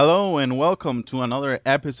Hello and welcome to another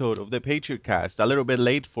episode of the Patriot Cast. A little bit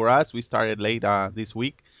late for us. We started late this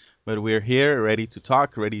week, but we're here ready to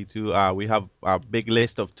talk, ready to. We have a big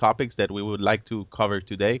list of topics that we would like to cover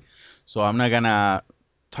today. So I'm not gonna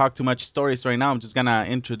talk too much stories right now. I'm just gonna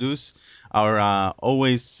introduce our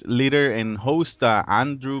always leader and host,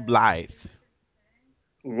 Andrew Blythe.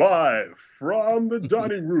 Live from the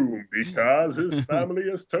dining room because his family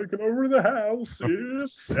has taken over the house.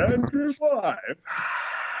 It's Andrew Live.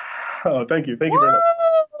 Oh, thank you. Thank you very much.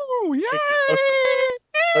 Woo! Thank you. Oh,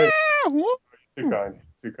 thank Yeah! you. Too Woo! kind.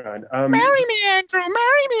 Too kind. Marry me, Andrew.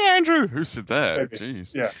 Marry me, Andrew. Who said that? Maybe.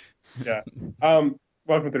 Jeez. Yeah. Yeah.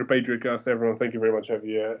 Welcome to the Patriot Cast, everyone. Thank you very much for having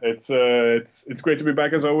you. It's great to be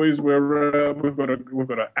back as always. We've got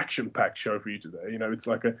an action-packed show for you today. You know, it's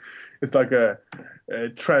like a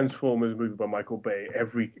Transformers movie by Michael Bay.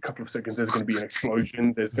 Every couple of seconds, there's going to be an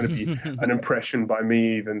explosion. There's going to be an impression by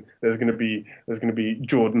me. Then there's going to be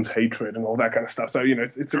Jordan's hatred and all that kind of stuff. So you know,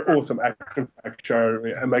 it's an awesome action-packed show.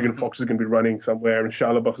 And Megan Fox is going to be running somewhere, and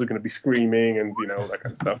Shia LaBeouf is going to be screaming, and you know all that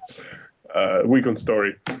kind of stuff. Week on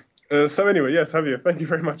story. So anyway, yes, Javier, thank you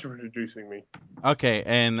very much for introducing me. Okay,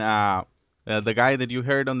 and the guy that you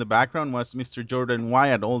heard on the background was Mr. Jordan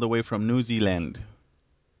Wyatt, all the way from New Zealand.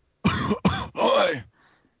 Oi!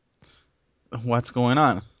 What's going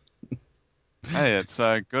on? Hey, it's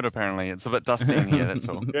good apparently. It's a bit dusty in here, that's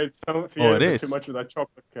all. Yeah, Oh, yeah, it a bit too is. much of that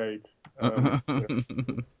chocolate cake. Yeah,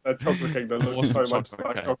 that chocolate cake that looks Awesome so much chocolate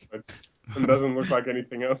like cake. chocolate and doesn't look like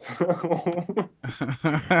anything else.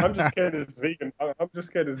 I'm just scared his vegan. I'm just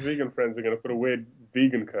scared his vegan friends are gonna put a weird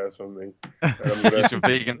vegan curse on me. And I'm gonna. Use your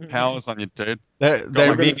vegan powers on you, dude. they're Got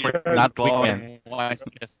they're I'm like gonna vegan, three turn not vegan. glowing white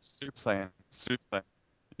Super Saiyan. Super Saiyan.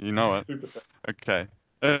 You know it. super. Saiyan. Okay.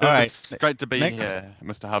 All right. It's great to be Next. here,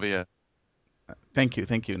 Mr. Javier. Thank you,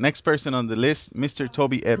 thank you. Next person on the list, Mr.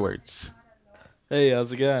 Toby Edwards. Hey,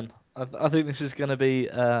 how's it going? I think this is going to be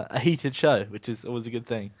a heated show, which is always a good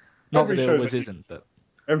thing. Not Every that it show's a always isn't, but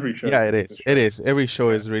every Yeah, show's a it heated is. It show. is. Every show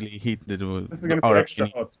Yeah. is really heated with This is gonna be our extra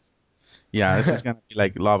hot. opinions. Yeah, this is gonna be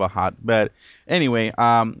like lava hot. But anyway,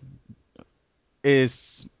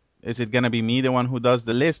 is is it gonna be me the one who does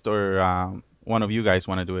the list, or one of you guys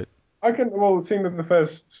want to do it? I can. Well, seeing that the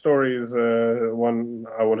first story is one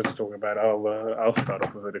I wanted to talk about, I'll start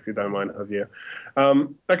off with it if you don't mind, Javier.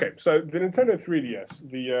 Okay, so the Nintendo 3DS,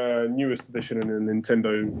 the newest addition in the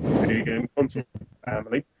Nintendo video game console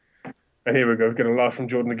family, and here we go, getting a laugh from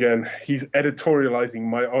Jordan again. He's editorializing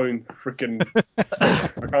my own freaking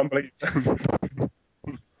statement. I can't believe.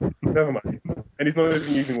 Never mind, and he's not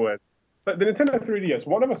even using words. So the Nintendo 3DS,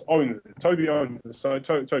 one of us owns it. Toby owns it. So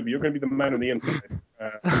Toby, you're going to be the man on the inside.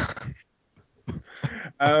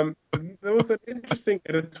 There was an interesting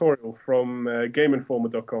editorial from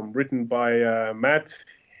GameInformer.com written by Matt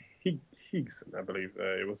Higson, I believe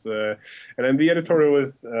it was. And then the editorial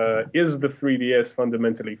is the 3DS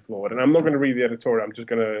fundamentally flawed? And I'm not going to read the editorial. I'm just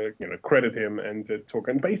going to credit him and talk.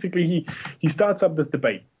 And basically, he starts up this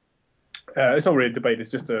debate. It's not really a debate.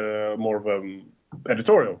 It's just a more of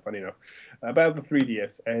editorial, funny enough, about the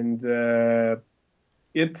 3DS. And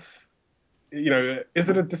it's is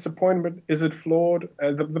it a disappointment? Is it flawed?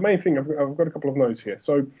 The main thing, I've got a couple of notes here.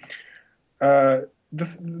 So uh, the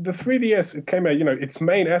 3DS, it came out, its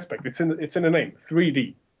main aspect, it's in the name,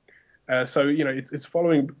 3D. So it's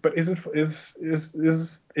following, but is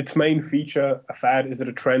its main feature a fad? Is it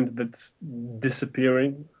a trend that's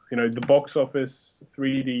disappearing? The box office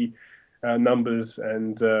 3D numbers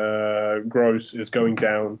and gross is going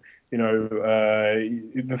down.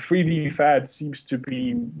 The 3D fad seems to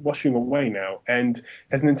be washing away now. And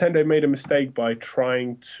has Nintendo made a mistake by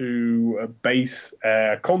trying to base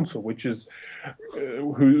a console, which is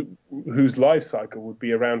whose life cycle would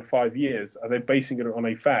be around 5 years? Are they basing it on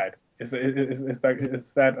a fad? Is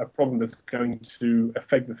that a problem that's going to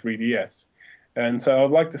affect the 3DS? And so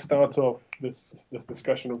I'd like to start off this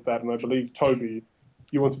discussion with that. And I believe Toby,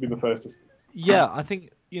 you want to be the first to speak. yeah, I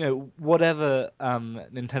think whatever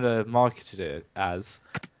Nintendo marketed it as,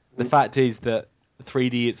 the fact is that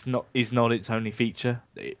 3D it's not its only feature.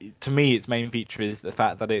 To me, its main feature is the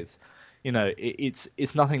fact that it's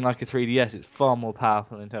nothing like a 3DS. It's far more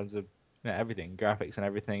powerful in terms of everything, graphics and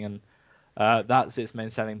everything, and that's its main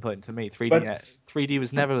selling point to me. 3D But 3D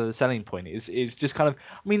was never the selling point. It's just kind of,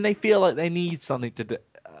 I mean, they feel like they need something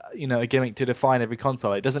a gimmick to define every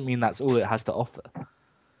console. It doesn't mean that's all it has to offer.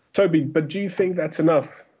 Toby, but do you think that's enough?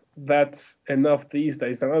 That's enough these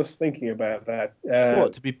days. And I was thinking about that.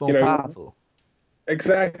 What, to be more powerful?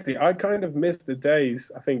 Exactly. I kind of miss the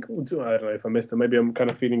days. I think I don't know if I missed them. Maybe I'm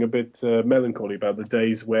kind of feeling a bit melancholy about the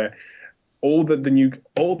days where all that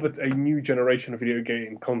a new generation of video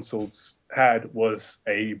game consoles had was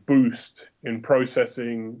a boost in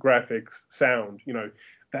processing, graphics, sound.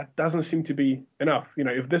 That doesn't seem to be enough.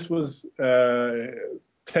 If this was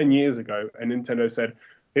 10 years ago and Nintendo said,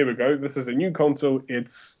 here we go, this is a new console,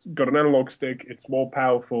 it's got an analog stick, it's more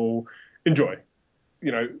powerful, enjoy.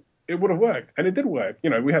 It would have worked, and it did work.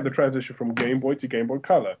 We had the transition from Game Boy to Game Boy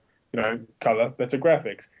Color. Color, better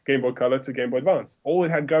graphics. Game Boy Color to Game Boy Advance. All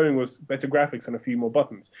it had going was better graphics and a few more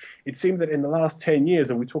buttons. It seemed that in the last 10 years,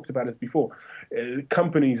 and we talked about this before,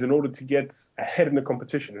 companies, in order to get ahead in the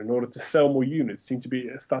competition, in order to sell more units, seem to be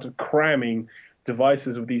started cramming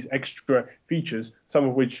devices with these extra features, some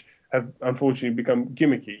of which have unfortunately become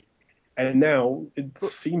gimmicky. And now it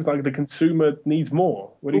seems like the consumer needs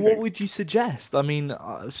more. What do you think? What would you suggest? I mean,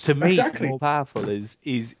 to me, Exactly. more powerful is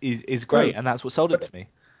great, and that's what sold it to me.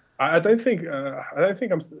 I don't think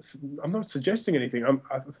I'm not suggesting anything.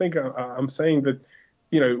 I think I'm saying that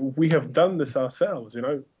we have done this ourselves.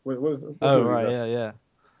 What Right, yeah.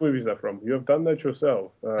 movie is that from? You have done that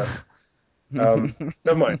yourself.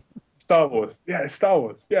 Never mind. Star Wars. Yeah, it's Star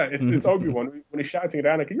Wars. Yeah, it's Obi-Wan when he's shouting at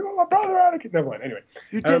Anakin, "You're my brother, Anakin." Never mind. Anyway,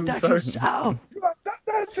 You did that yourself. You have done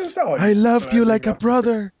that yourself. I loved you like a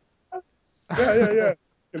brother. Yeah.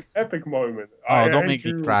 An epic moment. Oh, don't make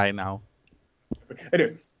me cry now.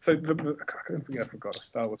 Anyway, so I forgot a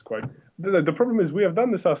Star Wars quote. The problem is we have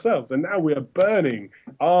done this ourselves, and now we are burning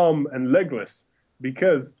arm and legless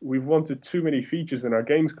because we've wanted too many features in our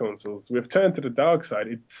games consoles. We've turned to the dark side.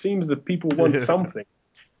 It seems that people want something,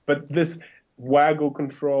 but this waggle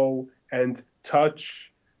control and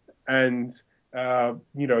touch and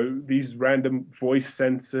these random voice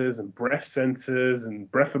sensors and breath sensors and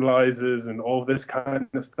breathalyzers and all this kind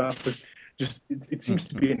of stuff is just it seems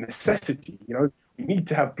to be a necessity. We need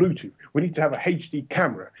to have Bluetooth, we need to have a HD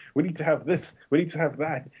camera, we need to have this, we need to have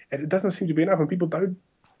that, and it doesn't seem to be enough, and people don't.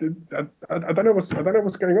 I don't know what's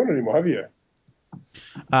going on anymore. Have you?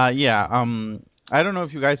 Yeah. I don't know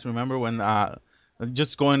if you guys remember when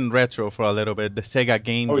just going retro for a little bit, the Sega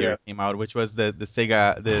Game Gear came out, which was the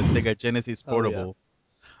Sega Genesis portable.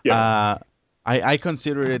 Yeah. I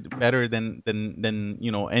consider it better than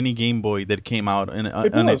any Game Boy that came out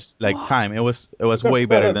on its time. It was way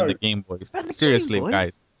better than the Game Boys. Seriously,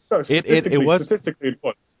 guys. No, statistically it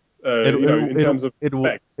was. In terms of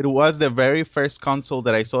specs. It was the very first console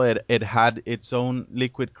that I saw. It had its own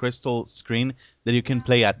liquid crystal screen that you can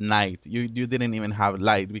play at night. You didn't even have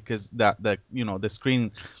light because the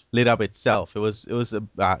screen lit up itself. It was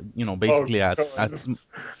basically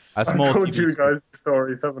a small I told TV you screen. guys the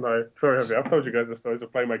stories, haven't I? Sorry, have you? I've told you guys the stories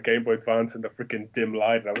of playing my Game Boy Advance in the freaking dim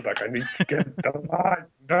light, and I was like, I need to get the light,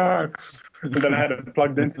 no. And then I had it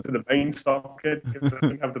plugged into the main socket because I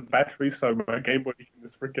didn't have the battery, so my Game Boy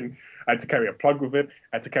I had to carry a plug with it,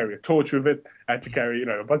 I had to carry a torch with it, I had to carry,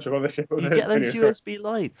 a bunch of other shit with You it. get those USB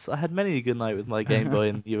lights. I had many a good night with my Game Boy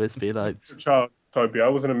and USB lights. Child, Toby, I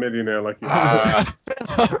wasn't a millionaire like you.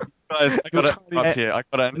 Guys, I got to interrupt here.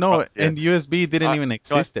 No, and USB didn't even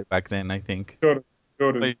exist back then, I think. Jordan.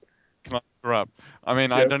 Please, can I interrupt? I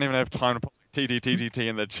mean, I don't even have time to put TDTTT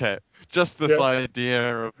in the chat. Just this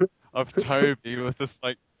idea of Toby with this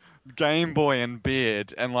Game Boy and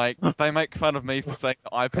beard, and they make fun of me for saying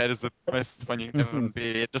the iPad is the best when you have a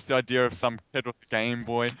beard. Just the idea of some kid with a Game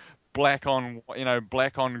Boy, black on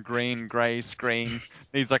green, grey screen,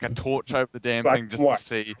 needs a torch over the damn thing just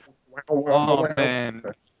to see. Oh man.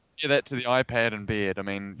 Yeah, that to the iPad and beard. I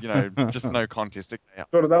mean, just no contest.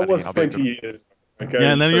 So that was 20 years. Okay,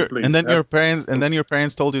 yeah, and then your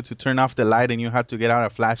parents told you to turn off the light, and you had to get out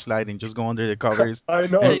a flashlight and just go under the covers. I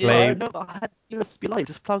know. And play. I know, but I had USB light.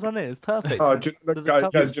 Just plug on it. It's perfect. Guys, do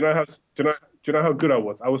you know how good I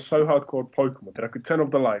was? I was so hardcore at Pokemon that I could turn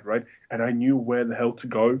off the light, right? And I knew where the hell to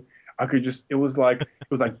go. I could just. It was like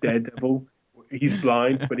Daredevil. He's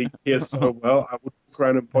blind, but he hears so well. I would walk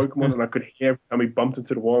around in Pokemon, and I could hear every time he bumped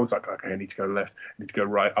into the wall. I was like, okay, I need to go left, I need to go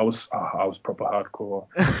right. I was proper hardcore.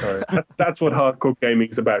 That's what hardcore gaming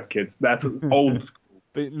is about, kids. That's old school.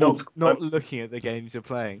 But not looking at the games you're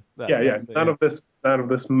playing. None of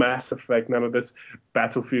this Mass Effect, none of this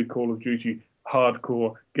Battlefield, Call of Duty.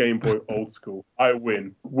 Hardcore Game Boy, old school. I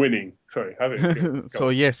win. Winning. Sorry, have it. So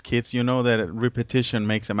yes, kids, you know that repetition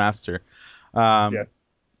makes a master. Yes.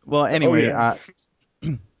 Well, anyway,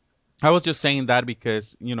 I was just saying that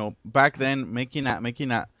because back then making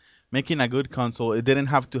a good console, it didn't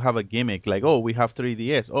have to have a gimmick like, oh, we have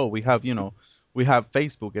 3DS, oh, we have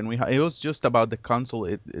Facebook, and it was just about the console,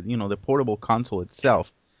 the portable console itself.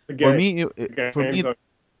 For me,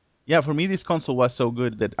 this console was so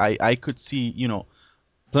good that I could see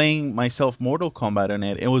playing myself Mortal Kombat on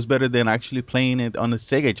it, it was better than actually playing it on the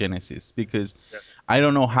Sega Genesis because Yes. I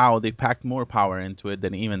don't know how they packed more power into it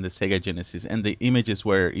than even the Sega Genesis, and the images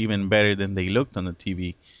were even better than they looked on the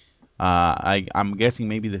TV. I'm guessing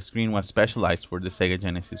maybe the screen was specialized for the Sega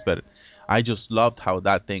Genesis, but I just loved how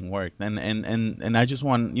that thing worked. And I just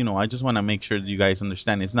want, I just want to make sure that you guys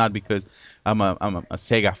understand. It's not because I'm a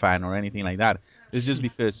Sega fan or anything like that. It's just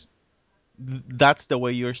because that's the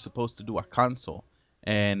way you're supposed to do a console.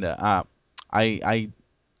 And I I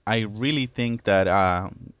I really think that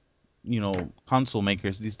console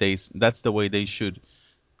makers these days, that's the way they should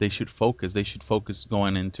focus. They should focus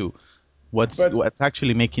going into what's But what's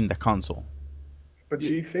actually making the console. but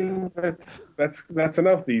do you think that that's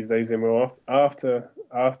enough these days, Emil? After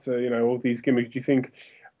all these gimmicks, do you think?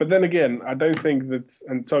 But then again, I don't think that.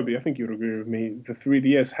 And Toby, I think you would agree with me. The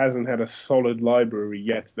 3DS hasn't had a solid library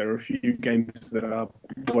yet. There are a few games that are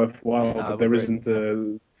worthwhile, I but would there agree. isn't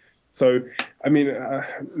a. So, I mean,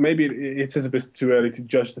 maybe it is a bit too early to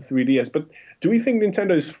judge the 3DS. But do we think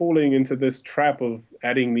Nintendo is falling into this trap of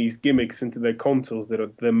adding these gimmicks into their consoles that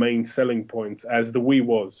are their main selling points, as the Wii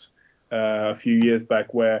was? A few years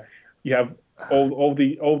back, where you have all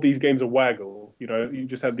these games are Waggle. You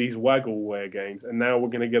just have these Waggleware games, and now we're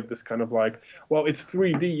going to get this kind of like, well, it's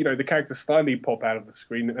 3D. The characters slightly pop out of the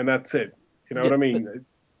screen, and that's it. You know Yeah, what I but mean?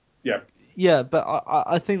 Yeah. yeah, but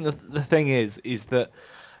I think the thing is that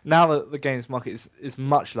now that the games market is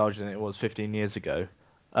much larger than it was 15 years ago,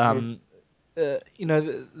 Mm.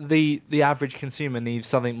 the average consumer needs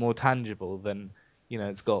something more tangible than,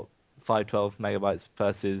 it's got 512 megabytes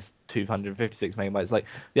versus 256 megabytes. Like,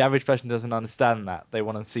 the average person doesn't understand that. They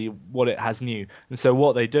want to see what it has new, and so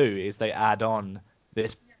what they do is they add on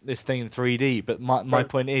this thing in 3D. But my But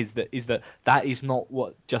point is that is not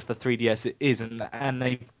what just the 3DS is, and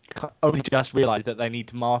they only just realised that they need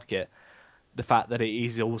to market the fact that it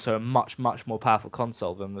is also a much more powerful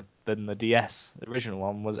console than the DS, the original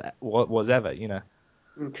one was ever.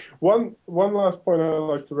 one last point I'd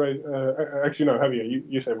like to raise. Actually, no, Javier,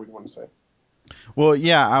 you say what you want to say. Well,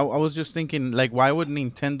 yeah, I was just thinking, like, why would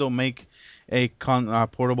Nintendo make a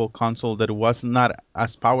portable console that was not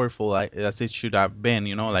as powerful as it should have been?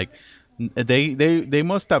 Like they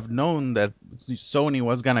must have known that Sony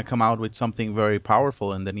was gonna come out with something very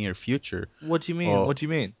powerful in the near future. What do you mean? Or What do you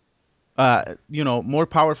mean? more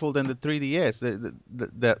powerful than the 3DS. The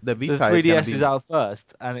The Vita is gonna 3DS is be. out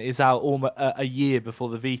first, and it's out almost a year before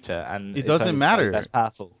the Vita, and It it's doesn't only slightly less matter.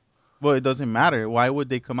 powerful. Well, it doesn't matter. Why would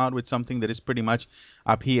they come out with something that is pretty much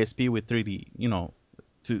a PSP with 3D,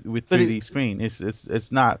 with But 3D screen?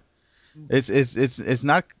 It's not. It's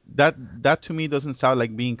not that to me doesn't sound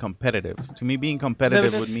like being competitive. To me, being no,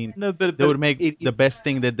 competitive no, would mean no, they would make it, the best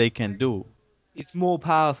thing that they can do. it's more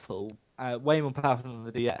powerful, way more powerful than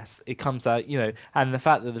the DS. It comes out, and the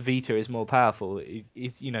fact that the Vita is more powerful is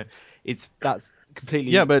that's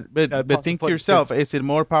Yeah, completely, but past the think to point, because yourself, is it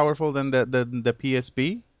more powerful than the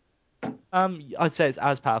PSP? I'd say it's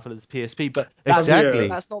as powerful as PSP, but Javier, Exactly,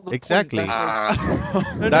 that's not the point. exactly. That's not. Ah.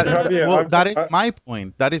 No, no, That no, no, no, Javier, well, I've, that is I, my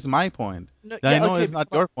point. That is my point. no. I Yeah, know okay, it's but not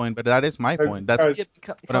your point, but that is my point. That's yeah,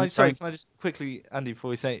 guys, what I'm trying. can I just quickly, Andy, before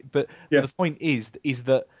we say it, but the yes. point is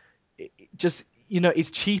that just,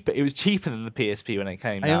 it's cheaper. It was cheaper than the PSP when it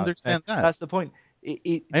came I out. understand that. That's the point.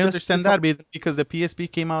 It I just, understand it's not. that because the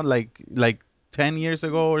PSP came out like 10 years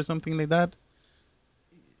ago or something like that,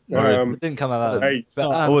 No, or it didn't come out that long. Eight, But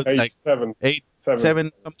no, it was eight, like seven, eight, seven.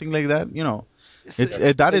 7, something like that. so, It's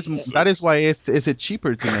Yeah. that is why it's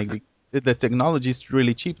cheaper to make because the technology is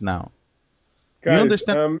really cheap now. You Guys,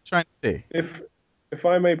 understand what I'm trying to say? if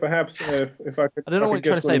I may perhaps, if I could, I don't if know I what could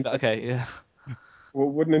you're trying guess to say, but okay, yeah.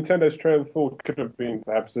 what Nintendo's trail of thought could have been,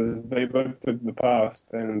 perhaps, is they looked at the past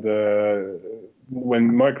and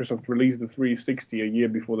when Microsoft released the 360 a year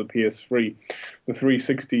before the PS3, the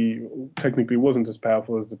 360 technically wasn't as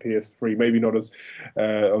powerful as the PS3, maybe not as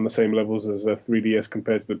on the same levels as a 3DS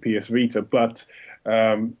compared to the PS Vita, but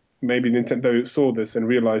maybe Nintendo saw this and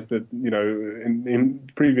realized that, in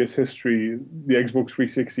previous history, the Xbox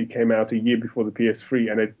 360 came out a year before the PS3,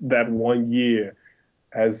 and that 1 year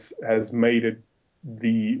has made it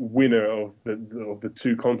the winner of the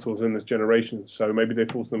two consoles in this generation. So maybe they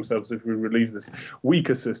thought to themselves, if we release this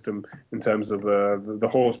weaker system in terms of the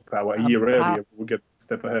horsepower a year Power, earlier, we'll get a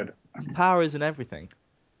step ahead. power isn't everything.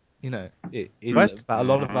 It's What? about a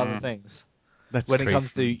lot of other things. That's When it crazy.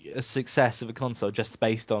 comes to a success of a console just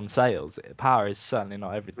based on sales, power is certainly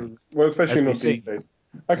not everything, Well, especially as we've not these seen. days.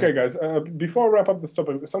 Yeah. Okay, guys. Before I wrap up this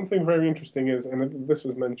topic, something very interesting is, and this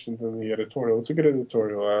was mentioned in the editorial. It's a good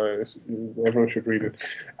editorial. Everyone should read it.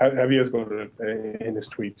 Javier's got it in his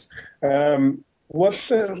tweets. what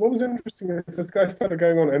was interesting is this guy started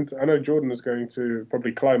going on, and I know Jordan is going to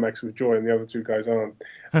probably climax with joy, and the other two guys aren't.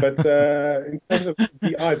 But in terms of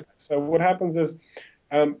the iPad, so what happens is,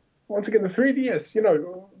 um, once again, the 3DS.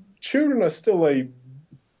 Children are still a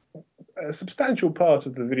substantial part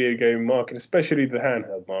of the video game market, especially the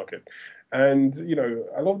handheld market. And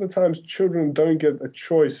a lot of the times, children don't get a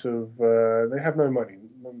choice of. They have no money.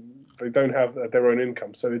 They don't have their own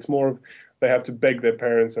income, so it's more of they have to beg their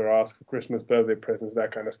parents or ask for Christmas, birthday presents,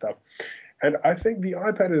 that kind of stuff. And I think the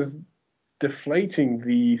iPad is deflating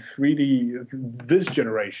the 3D this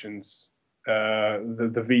generation's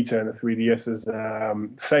the Vita and the 3DS's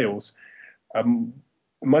sales um,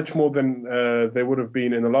 much more than they would have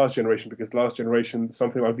been in the last generation, because last generation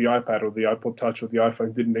something like the iPad or the iPod Touch or the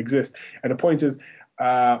iPhone didn't exist. And the point is,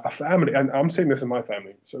 a family, and I'm saying this in my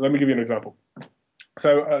family. So let me give you an example.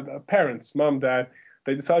 So parents, mum, dad,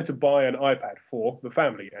 they decided to buy an iPad for the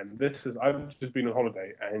family, and I've just been on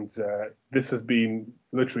holiday, and this has been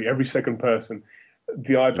literally every second person.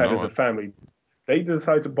 The iPad is a family. They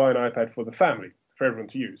decided to buy an iPad for the family, for everyone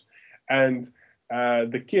to use, and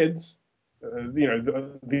the kids.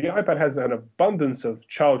 The iPad has an abundance of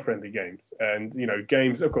child-friendly games, and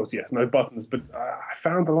games. Of course, yes, no buttons, but I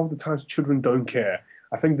found a lot of the times children don't care.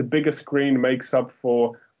 I think the bigger screen makes up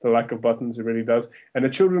for the lack of buttons. It really does. And the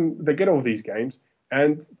children, they get all these games,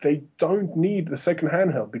 and they don't need a second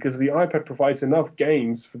handheld because the iPad provides enough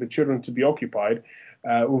games for the children to be occupied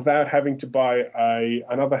without having to buy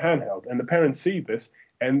another handheld. And the parents see this,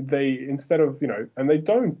 and they and they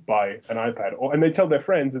don't buy an iPad, and they tell their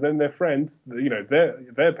friends, and then their friends,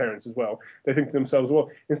 their parents as well, they think to themselves, well,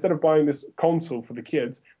 instead of buying this console for the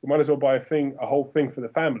kids, we might as well buy a whole thing for the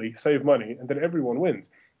family, save money, and then everyone wins.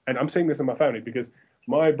 And I'm saying this in my family because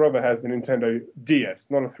my brother has the Nintendo DS,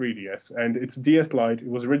 not a 3DS, and it's DS Lite. It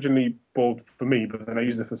was originally bought for me, but then I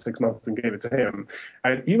used it for 6 months and gave it to him.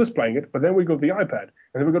 And he was playing it, but then we got the iPad,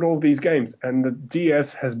 and then we got all these games. And the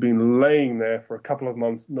DS has been laying there for a couple of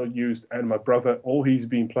months, not used. And my brother, all he's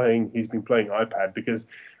been playing iPad, because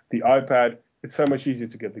the iPad, it's so much easier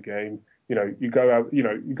to get the game. You go out,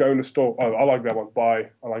 you go in the store. Oh, I like that one. Buy.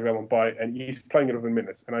 I like that one. Buy. And he's playing it within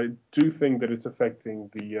minutes. And I do think that it's affecting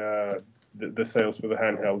the sales for the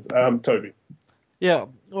handhelds. Toby. Yeah,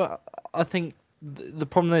 well, I think the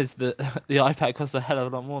problem is that the iPad costs a hell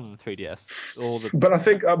of a lot more than the 3DS. But I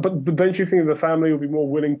think, but don't you think the family will be more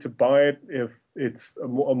willing to buy it if it's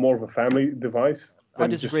more of a family device? I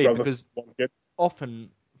disagree, because often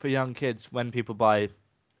for young kids, when people buy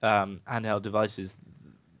handheld devices,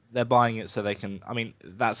 they're buying it so they can. I mean,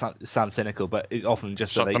 that sounds cynical, but it's often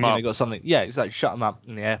just so they got something. Yeah, it's like shut them up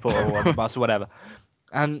in the airport or on the bus or whatever.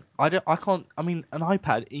 And I can't. I mean, an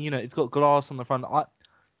iPad, it's got glass on the front.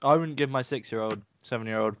 I wouldn't give my 6-year-old,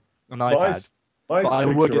 7-year-old an iPad, but I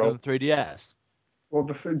would give them 3DS. Well,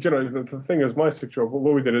 the thing is, my 6-year-old,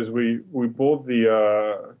 what we did is we bought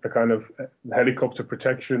the kind of helicopter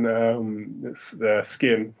protection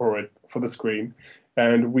skin for the screen,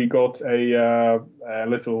 and we got a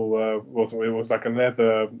little it was like a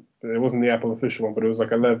leather. It wasn't the Apple official one, but it was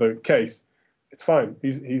like a leather case. It's fine.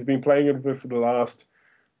 He's been playing it for the last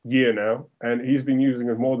year now, and he's been using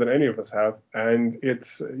it more than any of us have, and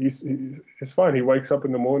it's fine. He wakes up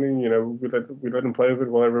in the morning, we let him play with it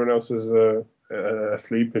while everyone else is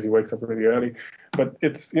asleep, because he wakes up really early. But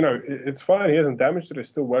it's fine. He hasn't damaged it. It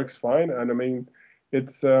still works fine, and I mean,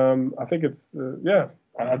 it's I think it's yeah.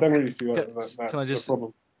 I don't really see that Can I just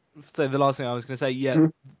problem. say the last thing I was going to say? Yeah,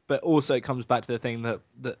 but also it comes back to the thing that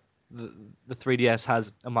the 3DS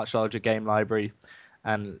has a much larger game library,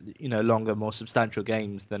 and longer, more substantial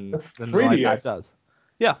games than the iPad does.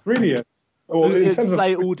 Yeah, 3DS. Well, in terms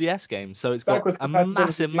play of all DS games, so it's got a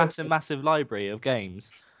massive library of games.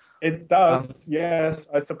 It does, yes.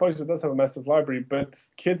 I suppose it does have a massive library, but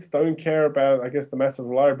kids don't care about, I guess, the massive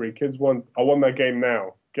library. Kids I want that game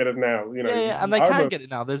now. Get it now. Yeah, and they can get it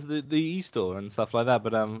now. There's the e-store and stuff like that,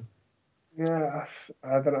 but yeah,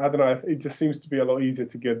 I don't know. It just seems to be a lot easier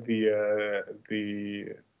to get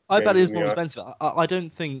the iPad is more expensive. I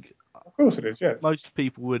don't think. Of course it is. Yes. Most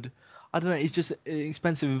people would. I don't know. It's just an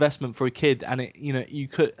expensive investment for a kid, and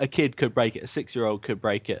a kid could break it. A 6-year-old could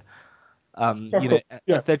break it.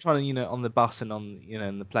 If they're trying to, on the bus and on,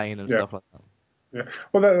 in the plane and stuff like that. Yeah.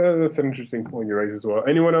 Well, that's an interesting point you raise as well.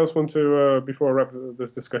 Anyone else want to, before I wrap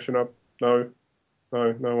this discussion up? No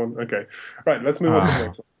one. Okay. Right. Let's move on to the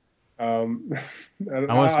next one.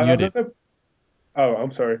 I was muted. Oh,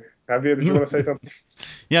 I'm sorry. Javier, did you want to say something?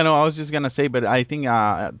 Yeah, no, I was just gonna say, but I think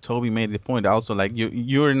Toby made the point also. Like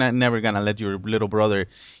you're never gonna let your little brother,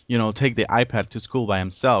 take the iPad to school by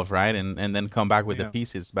himself, right? And then come back with the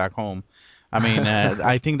pieces back home. I mean,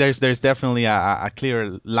 I think there's definitely a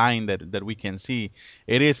clear line that we can see.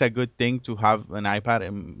 It is a good thing to have an iPad,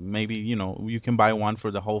 and maybe you can buy one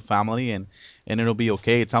for the whole family, and it'll be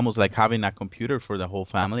okay. It's almost like having a computer for the whole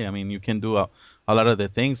family. I mean, you can do a lot of the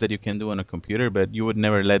things that you can do on a computer, but you would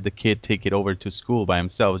never let the kid take it over to school by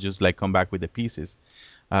himself, just like come back with the pieces.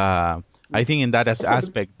 I think in that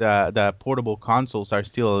aspect, the portable consoles are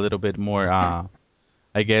still a little bit more,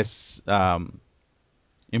 I guess.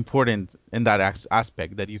 Important in that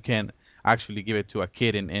aspect that you can actually give it to a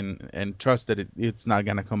kid and trust that it's not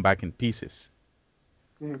gonna come back in pieces.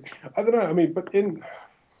 I don't know. I mean, but in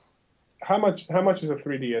how much is a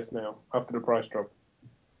 3DS now after the price drop?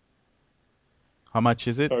 How much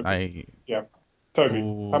is it? Toby. Yeah, Toby.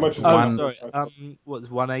 How much is Oh, it? sorry. What's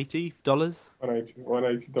 $180?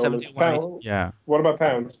 $180. $70. Yeah. What about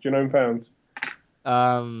pounds? Do you know in pounds?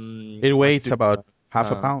 It weighs about half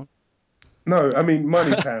a pound. No, I mean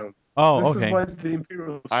money pound. Oh, This okay. is why the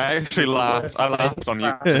Imperial. I actually laughed. I laughed on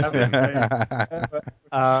you.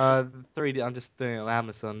 3D. I'm just doing it on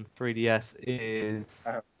Amazon. 3DS is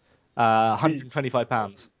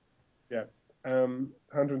 £125. Yeah,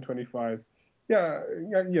 125. Yeah.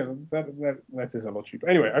 That is a lot cheaper.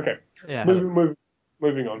 Anyway, okay. Yeah.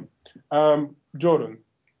 Moving on. Jordan,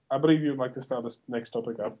 I believe you'd like to start this next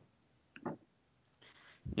topic up.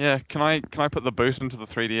 Yeah, can I put the boot into the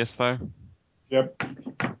 3DS though? Yep.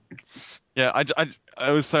 Yeah, it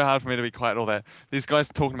was so hard for me to be quiet all that. These guys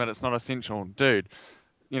talking about it's not essential. Dude,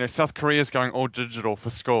 South Korea's going all digital for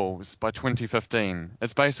schools by 2015.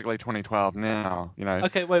 It's basically 2012 now,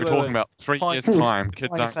 Okay, We're talking about 3 Fine. years' time,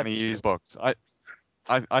 kids Fine, aren't going to use books.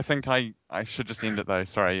 I think I should just end it though.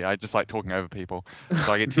 Sorry, I just like talking over people.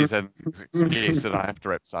 So I get to use that excuse that I have to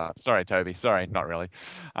rip start. Sorry, Toby. Sorry, not really.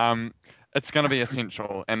 It's going to be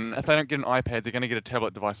essential. And if they don't get an iPad, they're going to get a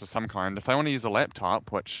tablet device of some kind. If they want to use a laptop,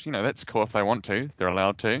 which, that's cool if they want to, they're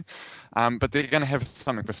allowed to. But they're going to have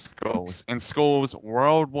something for schools. And schools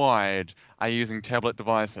worldwide are using tablet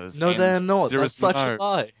devices. No, they're not. There That's is such a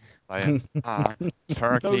lie. They are.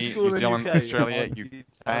 Turkey, school New in Zealand, UK. Australia,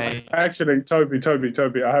 UK. Actually, Toby,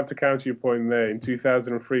 I have to counter your point there. In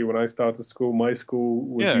 2003, when I started school, my school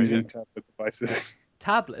was using tablet devices.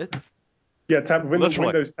 Tablets? Yeah, Literally.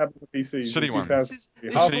 Windows tablet PCs. Shitty ones. This is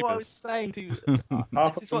what I was saying to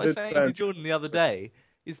half this is what I was saying to Jordan the other day.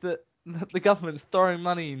 Is that the government's throwing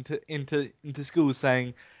money into schools,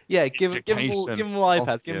 saying, yeah, give them all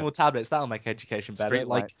iPads, give them all tablets. That'll make education better. Street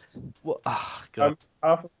Like, lights. what? Oh, God.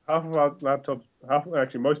 Half of our laptops,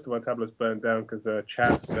 actually most of our tablets burned down because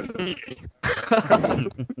Chaz said.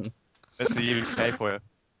 That's the UK for you.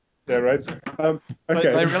 Yeah, right.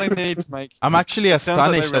 Okay. They really need to make. I'm actually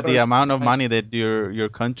astonished at the amount of make... money that your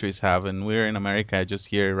countries have, and we're in America just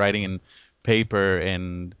here writing in paper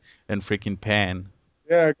and freaking pen.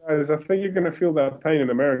 Yeah, guys, I think you're going to feel that pain in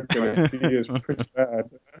America in a few years pretty bad.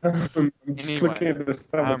 I'm just looking at the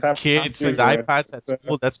stuff that's happening. Kids and iPads at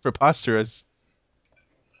school, that's preposterous.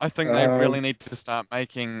 I think they really need to start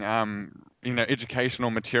making, educational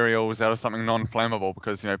materials out of something non-flammable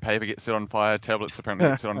because, paper gets set on fire, tablets apparently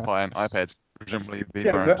get set on fire, and iPads presumably be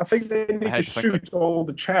burned. I think they need to shoot all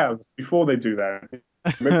the chavs before they do that.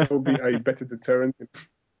 Maybe it will be a better deterrent.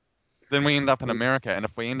 Then we end up in America, and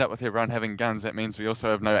if we end up with everyone having guns, that means we also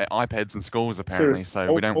have no iPads in schools apparently.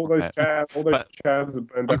 So we don't want that. All those chavs are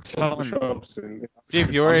burned up in the shops. If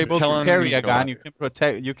you're able to carry a gun,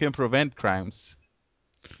 you can prevent crimes.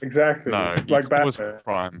 Exactly. No, like cause Batman.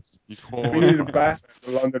 Crimes. We need Batman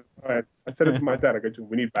for London riots. I said it to my dad. I go,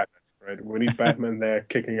 we need Batman, right? We need Batman there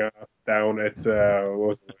kicking us down at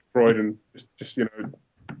Croydon. Just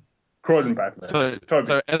Croydon Batman.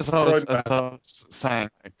 So as I was saying,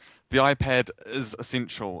 the iPad is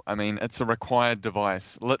essential. I mean, it's a required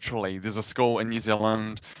device. Literally, there's a school in New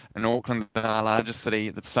Zealand, in Auckland, our largest city,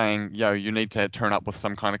 that's saying, you need to turn up with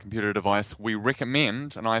some kind of computer device. We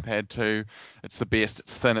recommend an iPad 2. It's the best.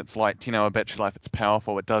 It's thin. It's like 10-hour battery life. It's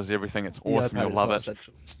powerful. It does everything. It's awesome. You'll love it.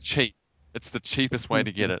 It's cheap. It's the cheapest way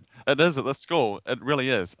to get it. It is at the school. It really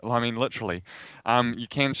is. I mean, literally. You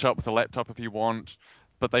can shop with a laptop if you want,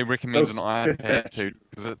 but they recommend an iPad 2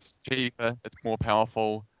 because it's cheaper. It's more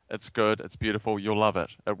powerful. It's good. It's beautiful. You'll love it.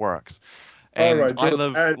 It works. And all right, I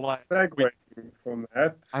live segueing from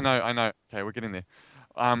that. I know. Okay, we're getting there.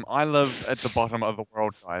 I live at the bottom of the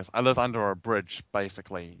world, guys. I live under a bridge,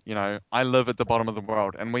 basically. I live at the bottom of the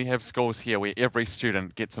world, and we have schools here where every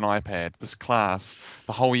student gets an iPad. This class,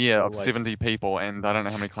 the whole year of 70 people, and I don't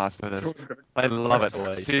know how many classes it is. They love it.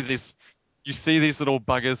 You see these little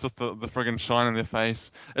buggers with the friggin' shine in their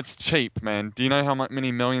face. It's cheap, man. Do you know how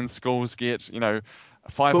many million schools get?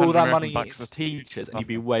 500 Put all that American money bucks into teachers, and you'd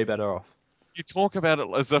be way better off. you talk about it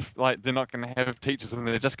as if like they're not going to have teachers and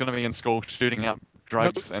they're just going to be in school shooting up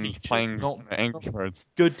drugs and teachers, playing not Angry Birds.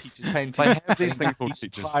 good teachers, paying They teachers. have these things called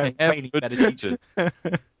teachers. They have Training good better teachers.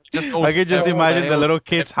 Just I also could just have- imagine they the also little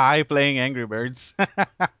kids have- high playing Angry Birds.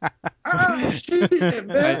 Shit,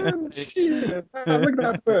 man! Shit! Look at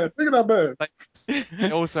that bird! Look at that bird!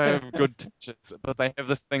 They also have good teachers, but they have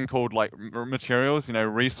this thing called like materials,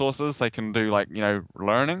 resources. They can do like,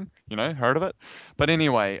 learning, heard of it? But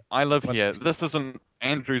anyway, I live here. This isn't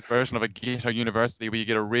Andrew's version of a ghetto university where you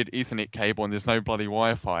get a red Ethernet cable and there's no bloody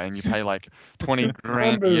Wi-Fi and you pay like 20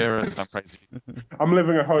 grand a year or something crazy. I'm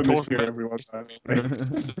living at home this Talking year, about everyone.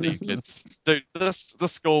 university kids. Dude, this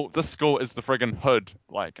school is the friggin' hood.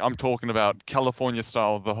 Like, I'm talking about California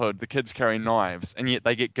style the hood. The kids carry knives and yet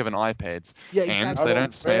they get given iPads. Yeah, And exactly. they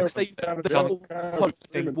don't smash The whole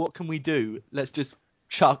thing, what can we do? Let's just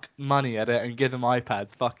chuck money at it and give them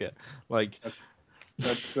iPads. Fuck it. Like,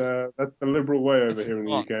 That's the liberal way over here in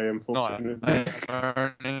the UK, It's not. unfortunately.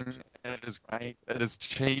 Learning, it is great. It is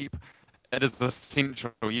cheap. It is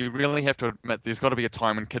essential. You really have to admit there's got to be a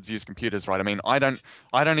time when kids use computers, right? I mean, I don't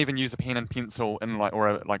even use a pen and pencil in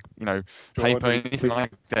paper or anything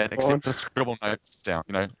like that, except to scribble notes down,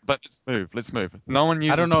 But let's move. No one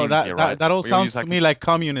uses I don't know. pens here, right? That all We all sounds use to me like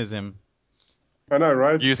communism. I know,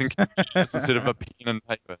 right? using computers instead of a pen and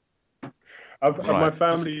paper. My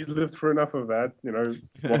family's lived through enough of that.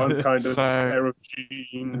 One kind of pair of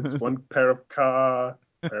jeans, one pair of car,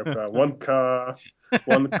 one car,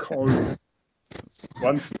 one coat,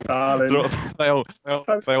 one Stalin. They all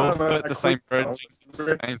fit the I same quit pair at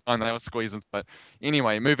the same time. They all squeeze into it.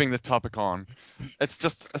 Anyway, moving the topic on, it's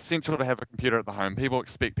just essential to have a computer at the home. People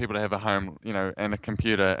expect people to have a home, and a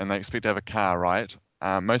computer, and they expect to have a car, right?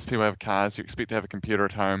 Most people have cars. You expect to have a computer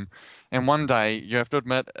at home. And one day, you have to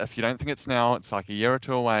admit, if you don't think it's now, it's like a year or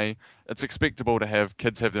two away, it's expectable to have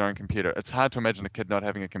kids have their own computer. It's hard to imagine a kid not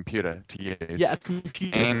having a computer to use. yeah, a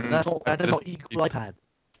computer. And That does not equal iPad.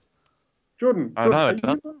 Jordan, I know, are it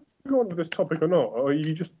you going on with this topic or not? Or are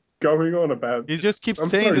you just going on about... You just keep I'm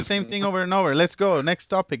saying sorry. the same thing over and over. Let's go. Next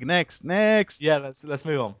topic. Next. Yeah, let's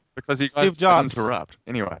move on. Because you Steve guys Jobs. interrupt.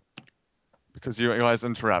 Anyway. Because you guys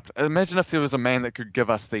interrupt. Imagine if there was a man that could give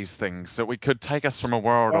us these things, that we could take us from a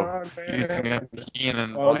world of using a pen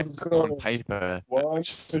and writing on paper.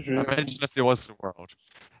 Imagine if there was a world.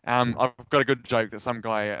 I've got a good joke that some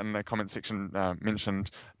guy in the comment section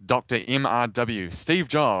mentioned. Dr. MRW, Steve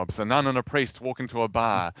Jobs, a nun and a priest walk into a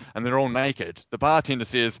bar and they're all naked. The bartender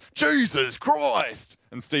says, "Jesus Christ!"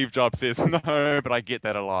 And Steve Jobs says, "No, but I get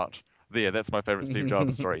that a lot." That's my favorite Steve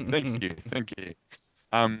Jobs story. Thank you.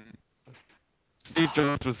 Steve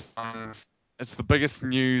Jobs was it's the biggest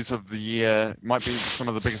news of the year. Might be some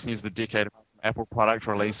of the biggest news of the decade. Apple product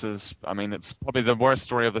releases. I mean, it's probably the worst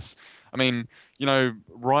story of this. I mean,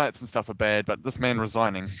 riots and stuff are bad, but this man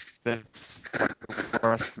resigning, that's like the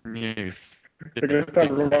worst news. They're going to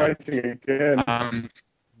start writing again.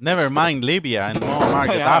 Never mind Libya and Muammar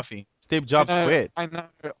Gaddafi. Steve Jobs quit. I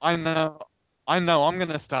know. I'm going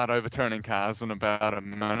to start overturning cars in about a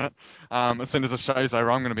minute. As soon as the show's over,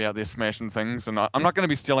 I'm going to be out there smashing things. And I'm not going to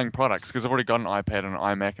be stealing products because I've already got an iPad and an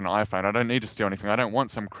iMac and an iPhone. I don't need to steal anything. I don't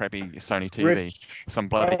want some crappy Sony TV, some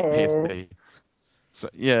bloody PSP. So,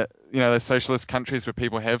 yeah, those socialist countries where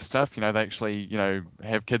people have stuff, they actually,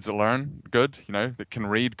 have kids that learn good, that can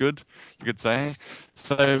read good, you could say.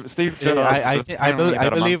 So Steve Jobs...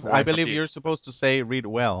 I believe you're supposed to say read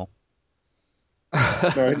well.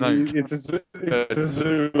 No, it's a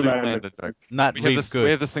Zoolander joke. Not read good. We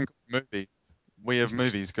have this thing called movies. We have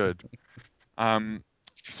movies good.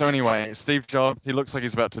 So anyway, Steve Jobs, he looks like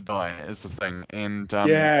he's about to die, is the thing, and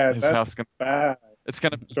his house gonna. Bad. It's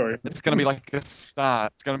gonna be like a star.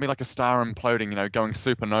 It's gonna be like a star imploding, going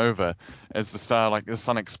supernova as the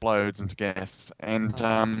sun explodes into gas.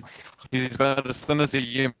 And he's about as thin as a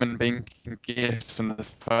human being can get in the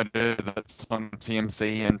photo that's on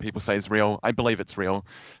TMZ, and people say it's real. I believe it's real.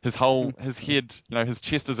 His head, his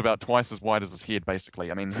chest is about twice as wide as his head,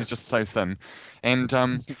 basically. I mean, he's just so thin. And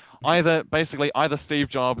either Steve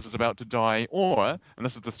Jobs is about to die, or, and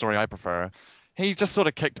this is the story I prefer, he just sort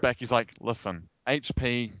of kicked back. He's like, listen,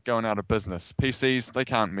 HP going out of business. PCs, they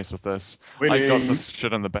can't mess with this. I got this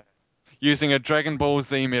shit in the back. Using a Dragon Ball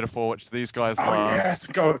Z metaphor, which these guys love. Yes,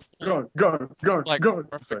 go. Like,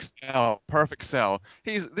 perfect sell.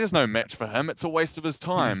 There's no match for him. It's a waste of his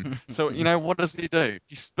time. So, what does he do?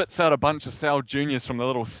 He spits out a bunch of Cell Juniors from the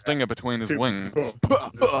little stinger between his wings.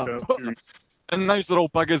 And those little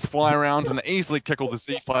buggers fly around and easily kick all the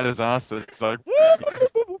Z fighters' asses. So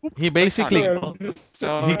he basically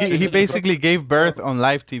gave birth on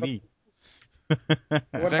live TV. What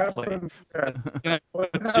Exactly. happened? Yeah. You know, What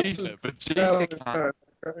happened to Vegeta can't.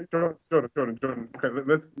 Jordan.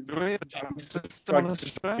 Let's. Do we have a I'm team just system on like the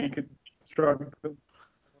to show? deconstruct.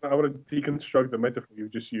 I want to deconstruct the metaphor you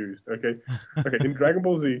just used. Okay. Okay. In Dragon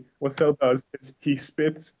Ball Z, what Cell does is he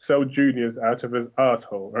spits Cell Juniors out of his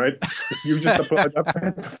asshole. Right. You just applied that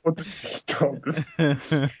metaphor to Steve Jobs.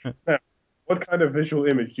 Now, what kind of visual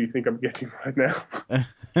image do you think I'm getting right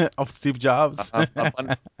now? Of Steve Jobs. A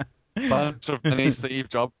bunch of mini Steve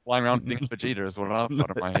Jobs flying around being Vegeta is what I've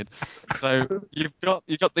got in my head. So you've got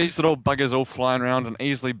these little buggers all flying around and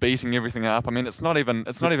easily beating everything up. I mean, it's not even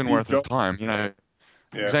Steve worth his Jobs. time, you know.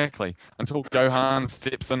 Yeah. Exactly. Until Gohan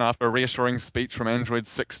steps in after a reassuring speech from Android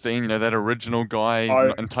 16, you know, that original guy,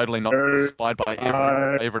 I and totally not swear inspired by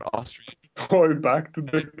every favorite Austrian. Go back to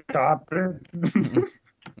the carpet.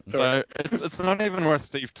 So it's not even worth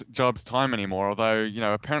Steve Jobs' time anymore. Although, you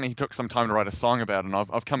know, apparently he took some time to write a song about it, and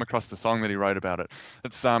I've come across the song that he wrote about it.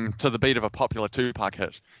 It's to the beat of a popular Tupac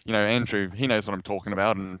hit. You know, Andrew, he knows what I'm talking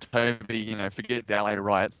about, and Toby, you know, forget the LA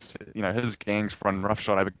riots. You know, his gangs run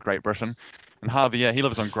roughshod over Great Britain. And Harvey, yeah, he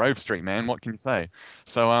lives on Grove Street, man. What can you say?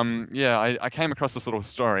 So, yeah, I came across this little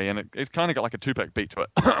story, and it kind of got like a Tupac beat to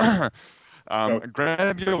it. Oh,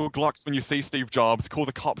 Grab your Glocks when you see Steve Jobs. Call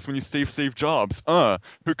the cops when you see Steve Jobs.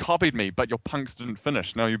 Who copied me? But your punks didn't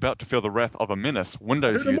finish. Now you're about to feel the wrath of a menace.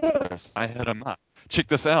 Windows hit 'em up. users, I hit 'em up. Check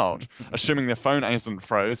this out. Assuming their phone isn't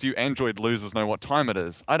froze, you Android losers know what time it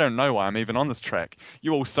is. I don't know why I'm even on this track.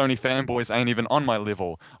 You all Sony fanboys ain't even on my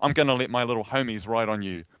level. I'm gonna let my little homies ride on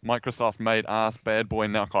you. Microsoft made ass bad boy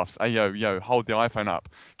knockoffs. Hey yo, hold the iPhone up.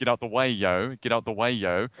 Get out the way, yo. Get out the way,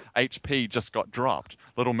 yo. HP just got dropped.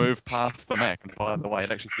 Little move past the Mac. And by the way,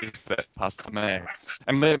 it actually says that past the Mac.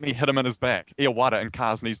 And let me hit him in his back. Iwata and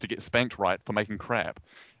Cars needs to get spanked right for making crap.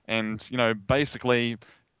 And, you know, basically,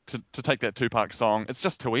 to take that Tupac song, it's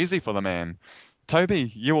just too easy for the man.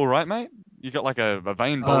 Toby, you all right, mate? You got like a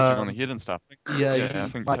vein bulging on the head and stuff. Yeah, Yeah, I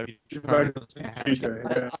you think might Toby. He's Right. like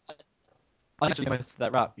Vegeta, yeah. I actually most of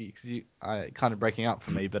that rap because kind of breaking up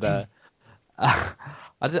for me, but I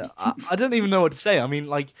don't even know what to say. I mean,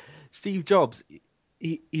 like Steve Jobs,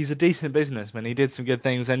 he's a decent businessman. He did some good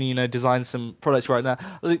things and designed some products right now.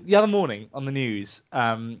 Like, the other morning on the news,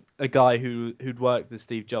 a guy who'd worked with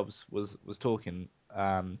Steve Jobs was talking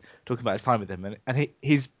about his time with him, and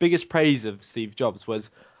his biggest praise of Steve Jobs was,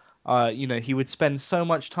 he would spend so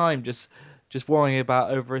much time just worrying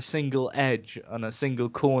about over a single edge on a single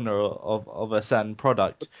corner of a certain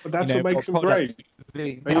product. But that's what makes him product.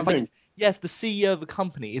 great. Don't you think? Yes, the CEO of a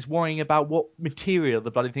company is worrying about what material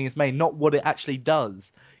the bloody thing is made, not what it actually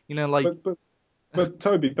does. But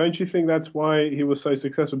Toby, don't you think that's why he was so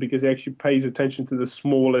successful? Because he actually pays attention to the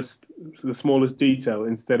smallest detail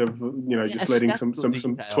instead of just letting some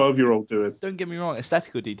detail. 12-year-old do it. Don't get me wrong,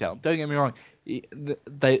 aesthetical detail. Don't get me wrong,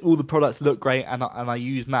 all the products look great, and I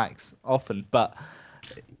use Macs often, but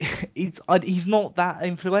he's not that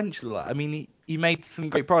influential. I mean, he made some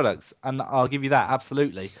great products, and I'll give you that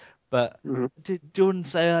absolutely. But did Jordan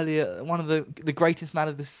say earlier one of the greatest man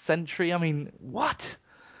of this century? I mean, what?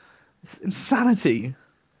 It's insanity.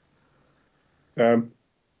 Sorry,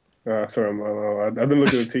 I've been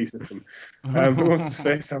looking at the T system. Who wants to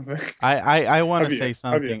say something? I want to say Javier,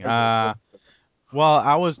 something. Javier. Well,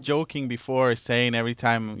 I was joking before, saying every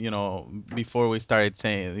time, before we started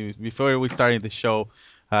the show,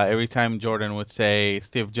 every time Jordan would say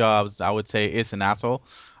Steve Jobs, I would say it's an asshole.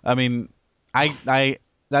 I mean, I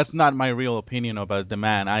that's not my real opinion about the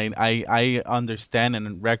man. I understand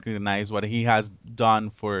and recognize what he has done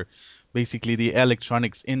for basically the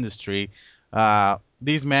electronics industry.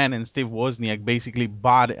 These man and Steve Wozniak basically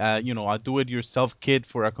bought, a do-it-yourself kit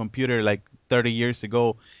for a computer like 30 years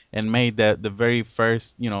ago and made the very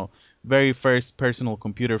first personal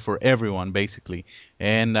computer for everyone basically.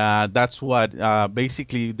 And that's what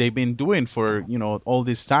basically they've been doing for all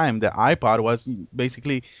this time. The iPod was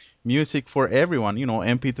basically music for everyone,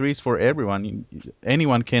 MP3s for everyone.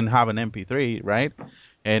 Anyone can have an MP3, right?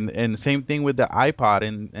 And same thing with the iPod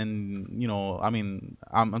and I mean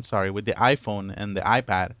I'm sorry, with the iPhone and the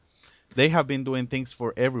iPad. They have been doing things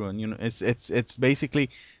for everyone. It's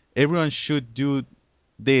basically everyone should do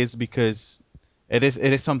this because it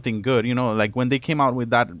is something good. Like when they came out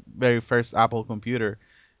with that very first Apple computer,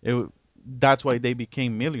 that's why they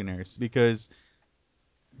became millionaires because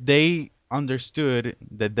they understood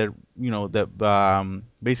that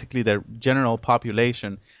basically the general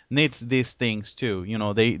population needs these things too.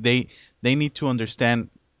 They need to understand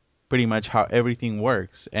pretty much how everything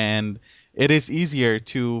works, and it is easier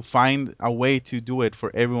to find a way to do it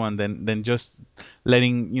for everyone than just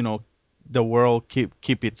letting the world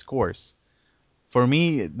keep its course. for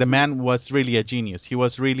me, the man was really a genius. He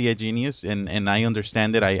was really a genius, and I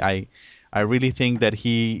understand it. I really think that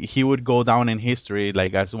he would go down in history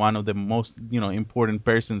like as one of the most important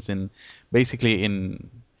persons in basically in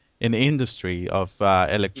the industry of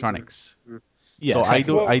electronics. Mm. Yeah, So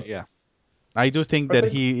Well, yeah. I do think I that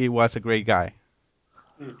think he was a great guy.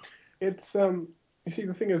 it's you see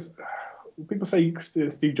the thing is, people say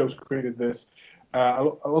Steve Jobs created this. A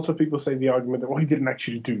lot of people say the argument that well he didn't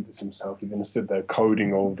actually do this himself. He didn't sit there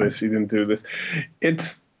coding all this. He didn't do this.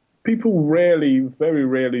 It's people rarely, very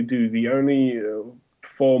rarely do. The only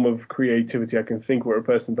form of creativity I can think where a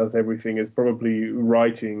person does everything is probably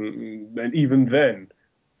writing, and even then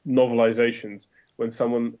novelizations when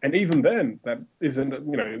someone and even then that isn't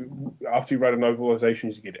after you write a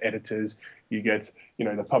novelization you get editors, you get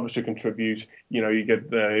the publisher contributes, you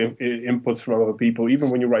get the inputs from other people.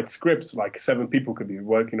 Even when you write scripts, like 7 people could be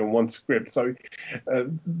working on one script. So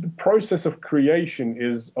the process of creation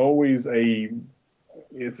is always a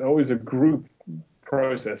group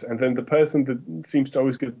process, and then the person that seems to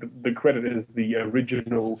always get the credit is the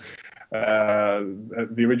original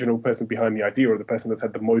person behind the idea, or the person that's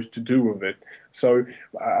had the most to do with it. So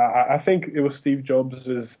I think it was Steve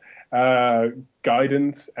Jobs's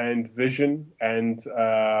guidance and vision, and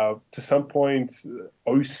to some point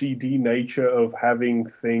OCD nature of having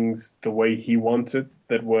things the way he wanted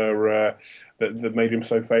that were that made him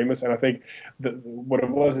so famous. And I think that what it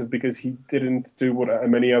was is because he didn't do what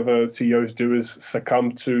many other CEOs do, is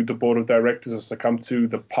succumb to the board of directors or succumb to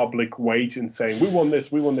the public weight and saying, we want this,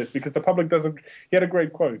 because the public doesn't. He had a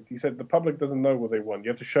great quote. He said, the public doesn't know what they want.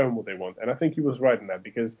 You have to show them what they want. And I think he was right in that,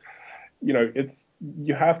 because, you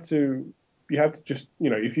have to just,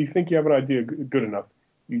 if you think you have an idea good enough,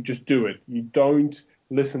 you just do it. You don't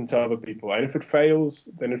listen to other people, and if it fails,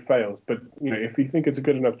 then it fails. But if you think it's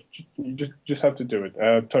good enough, you just have to do it.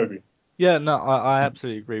 Toby. Yeah, no, I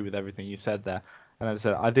absolutely agree with everything you said there. And as I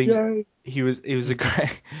said, I think Yay. he was a great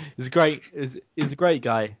he was a great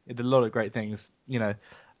guy. He did a lot of great things. He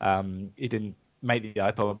didn't make the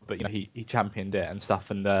iPod, but he championed it and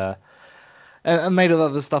stuff, and made a lot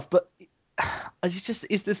of other stuff. But it's just,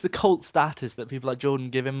 is this the cult status that people like Jordan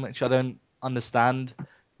give him, which I don't understand?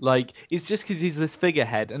 Like, it's just because he's this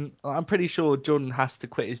figurehead, and I'm pretty sure Jordan has to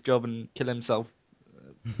quit his job and kill himself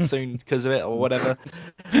soon because of it or whatever.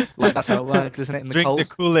 Like, that's how it works, isn't it? In the Drink cult. the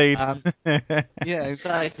Kool-Aid. Yeah,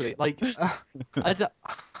 exactly. Like, I don't,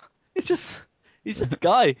 it's just he's just a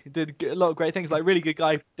guy. He did a lot of great things. Like, really good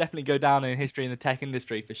guy. Definitely go down in history in the tech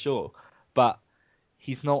industry for sure. But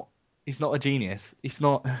he's not. He's not a genius. He's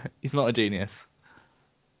not. He's not a genius.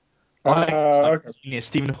 Einstein's Okay. a genius.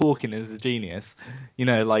 Stephen Hawking is a genius.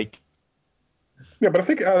 Like. Yeah, but I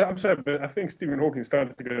think I'm sorry, but I think Stephen Hawking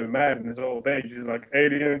started to go mad in his old age. He's like,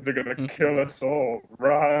 aliens are gonna kill us all.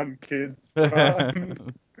 Run, kids, run. I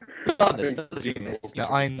Regardless, think that's a Stephen genius. Hawking.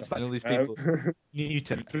 Einstein, all these people.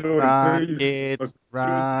 Newton. Jordan, Run, please kids, look,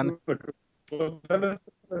 run. look, what the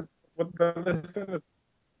listeners,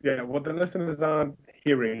 yeah, what the listeners aren't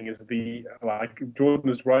hearing is Jordan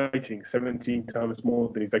is writing 17 times more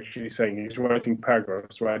than he's actually saying. He's writing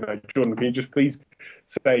paragraphs right now. Jordan, can you just please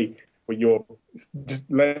say what just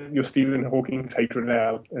let your Stephen Hawking's hatred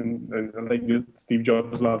out, and let your Steve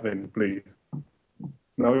Jobs love in, please.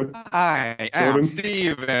 No, I am Jordan.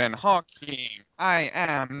 Stephen Hawking. I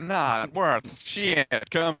am not worth shit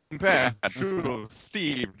compared to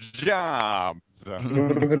Steve Jobs.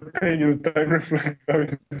 Jordan's opinions don't reflect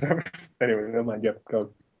those. Anyway, never mind. Yeah, go.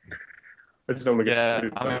 I just don't want to get Yeah,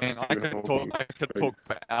 sued I by mean, Stephen Hawking. I could talk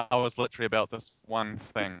for hours literally about this one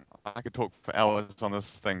thing. I could talk for hours on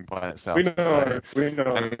this thing by We itself. know, we know.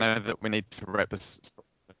 I know that we need to wrap this.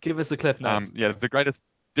 Give us the cliff notes. Yeah,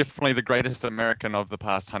 definitely the greatest American of the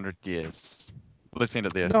past 100 years. Let's end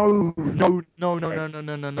it there. No, no, no, no, no, no,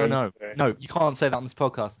 no, no, no, no. No, you can't say that on this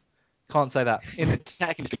podcast. Can't say that. In the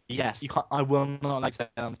tech industry, yes, you can't. I will not like to say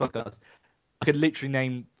that on this podcast. I could literally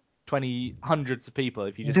name 20, hundreds of people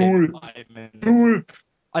if you just Do gave it. 5 minutes. Do it.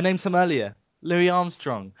 I named some earlier. Louis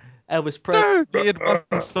Armstrong, Elvis Presley. He had one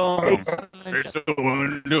song. It's a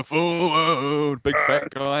wonderful world, big fat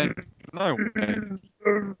guy. No way.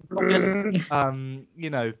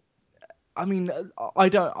 I mean, I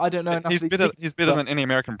don't know enough He's of these better. people, He's better but- than any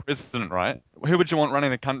American president, right? Who would you want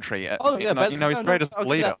running the country? Oh yeah, He's no, the greatest I'll give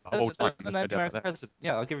you leader that. of all time. No, There's no doubt American about that. president.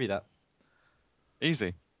 Yeah, I'll give you that.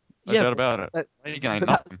 Easy. No Yeah, doubt about it. but Reagan ain't but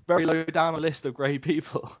nothing. that's very low down the list of great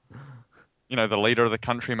people. The leader of the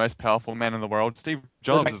country, most powerful man in the world. Steve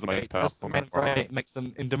Jobs is the most powerful man in the world. Great, makes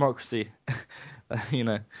them in democracy. you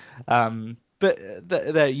know.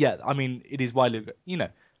 But yeah, I mean, it is widely,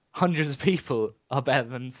 hundreds of people are better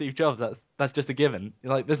than Steve Jobs. That's just a given.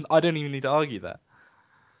 Like, I don't even need to argue that.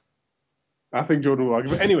 I think Jordan will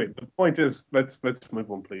argue. But anyway, the point is, let's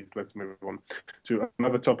move on, please. Let's move on to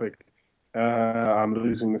another topic. I'm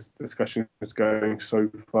losing this discussion. It's going so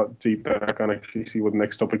far deep that I can't actually see what the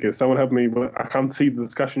next topic is. Someone help me. I can't see the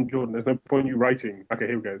discussion, Jordan. There's no point in you writing. Okay,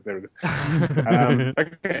 here we go. There it is.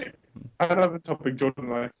 Okay, another topic Jordan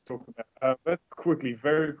likes to talk about. Let's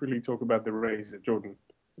very quickly talk about the Razer, Jordan.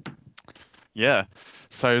 Yeah.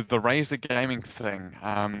 So the Razer gaming thing,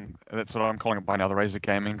 that's what I'm calling it by now, the Razer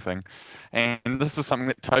gaming thing. And this is something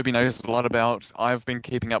that Toby knows a lot about. I've been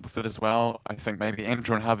keeping up with it as well. I think maybe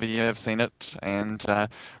Andrew and Javier have seen it. And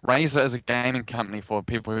Razer is a gaming company for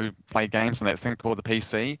people who play games on that thing called the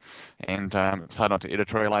PC. And it's hard not to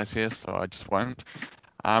editorialize here, so I just won't.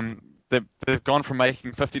 They've gone from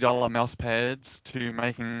making $50 mouse pads to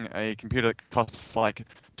making a computer that costs like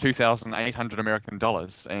 2,800 American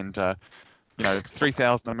dollars. And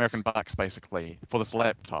 3,000 American bucks basically for this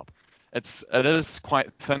laptop. It is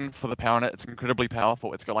quite thin for the power in it. It's incredibly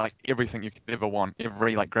powerful. It's got like everything you could ever want,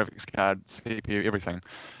 every like graphics card, CPU, everything.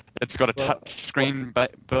 It's got a touch screen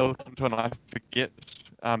built into it, and I forget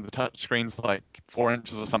the touch screen's like 4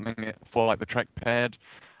 inches or something for like the trackpad.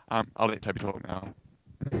 I'll let Toby talk now.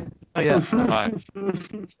 Oh yeah. Right.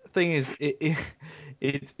 Thing is,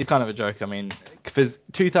 it's kind of a joke. I mean, because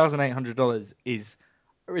 $2,800 is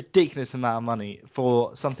a ridiculous amount of money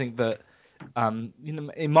for something that,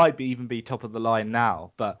 it might even be top of the line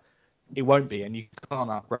now, but it won't be, and you can't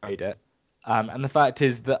upgrade it. And the fact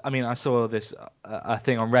is that, I mean, I saw this a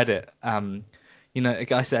thing on Reddit. A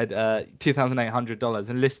guy said $2,800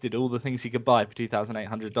 and listed all the things he could buy for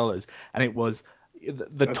 $2,800, and it was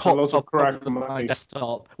the top of my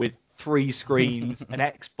desktop with 3 screens, an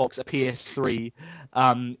Xbox, a PS3,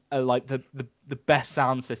 like the best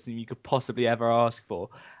sound system you could possibly ever ask for,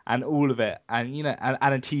 and all of it, and and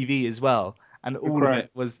a TV as well, and all of it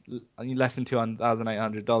was less than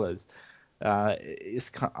 $2,800.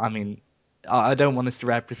 I mean, I don't want this to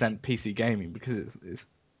represent PC gaming because it's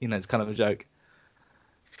kind of a joke.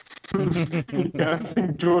 Yeah, I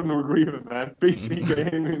think Jordan will agree with that. PC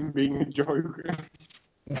gaming being a joke.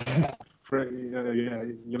 Yeah,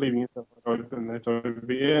 you're leaving yourself open there,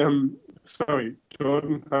 Toby. Sorry,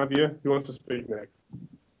 Jordan, Javier, who wants to speak next?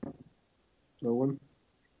 No one?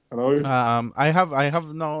 Hello? I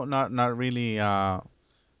have not really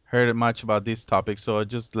heard much about this topic, so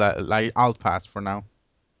just like I'll pass for now.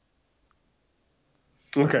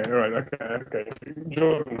 Okay, all right, okay.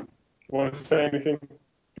 Jordan, want to say anything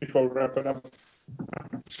before we wrap it up?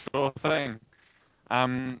 Sure thing.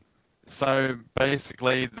 So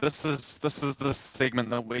basically, this is the segment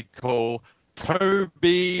that we call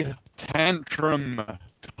Toby Tantrum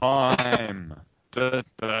Time. Dun,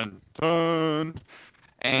 dun, dun.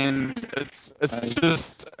 And it's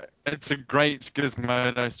a great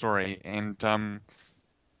Gizmodo story, and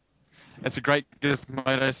it's a great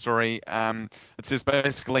Gizmodo story. It says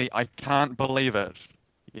basically, I can't believe it.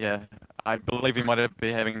 Yeah, I believe he might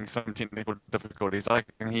be having some technical difficulties. I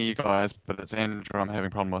can hear you guys, but it's Andrew I'm having a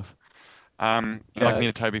problem with. And I can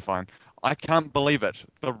hear Toby fine. I can't believe it.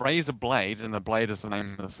 The Razer Blade, and the Blade is the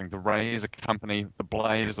name of this thing. The Razer company, the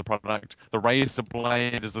Blade is the product. The Razer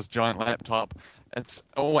Blade is this giant laptop. It's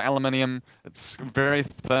all aluminium. It's very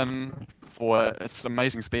thin it's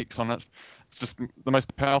amazing specs on it. It's just the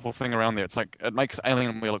most powerful thing around there. It's like, it makes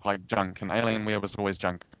Alienware look like junk, and Alienware was always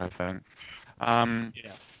junk, I think.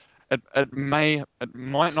 It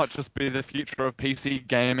might not just be the future of PC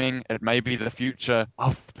gaming, it may be the future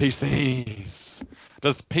of PCs.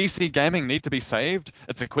 Does PC gaming need to be saved?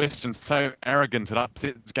 It's a question so arrogant it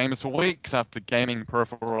upsets gamers for weeks after gaming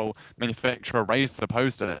peripheral manufacturer Razer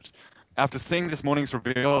posed it. After seeing this morning's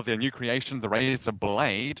reveal of their new creation, the Razer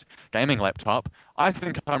Blade gaming laptop, I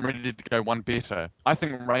think I'm ready to go one better. I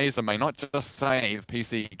think Razer may not just save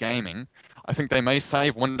PC gaming, I think they may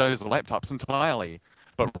save Windows laptops entirely.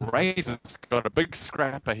 But Razer's got a big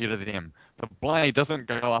scrap ahead of them. The Blade doesn't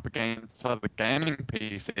go up against other gaming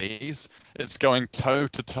PCs. It's going toe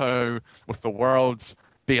to toe with the world's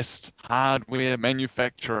best hardware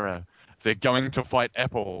manufacturer. They're going to fight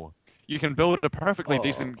Apple. You can build a perfectly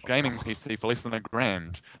decent gaming PC for less than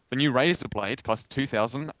 $1,000. The new Razer Blade costs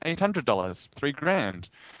 $2,800, $3,000.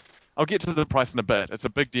 I'll get to the price in a bit. It's a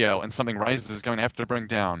big deal and something Razer is going to have to bring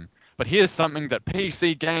down. But here's something that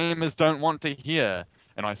PC gamers don't want to hear.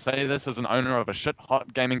 And I say this as an owner of a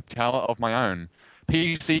shit-hot gaming tower of my own.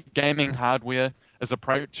 PC gaming hardware is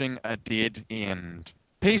approaching a dead end.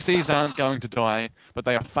 PCs aren't going to die, but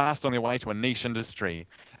they are fast on their way to a niche industry.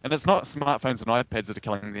 And it's not smartphones and iPads that are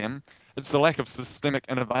killing them. It's the lack of systemic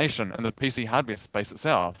innovation in the PC hardware space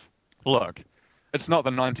itself. Look, it's not the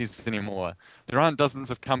 90s anymore. There aren't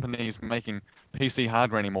dozens of companies making PC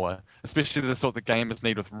hardware anymore, especially the sort that gamers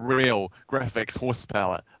need with real graphics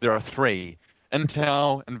horsepower. There are three: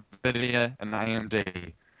 Intel, Nvidia, and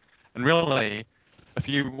AMD. And really, if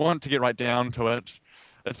you want to get right down to it,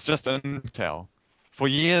 it's just Intel. For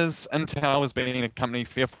years, Intel has been a company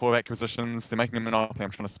fearful of acquisitions. They're making a monopoly. I'm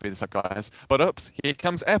trying to speed this up, guys. But oops, here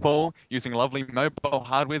comes Apple using lovely mobile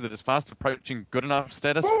hardware that is fast approaching good enough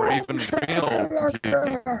status for even real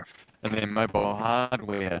computing in their mobile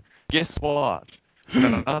hardware. Guess what? In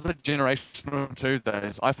another generation or two,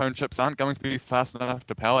 those iPhone chips aren't going to be fast enough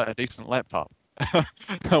to power a decent laptop.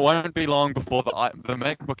 It won't be long before the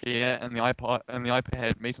MacBook Air and the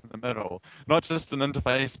iPad meet in the middle, not just in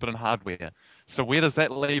interface but in hardware. So where does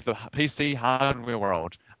that leave the PC hardware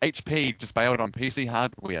world? HP just bailed on PC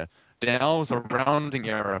hardware. Dell's a rounding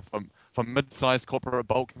error for mid-sized corporate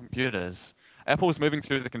bulk computers. Apple's moving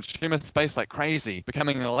through the consumer space like crazy,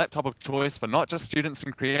 becoming a laptop of choice for not just students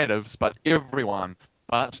and creatives, but everyone,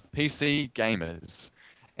 but PC gamers.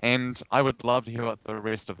 And I would love to hear what the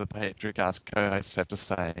rest of the Patriotcast co-hosts have to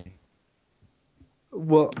say.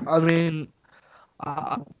 Well, I mean,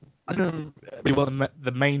 I, I don't know really what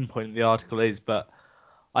the main point of the article is, but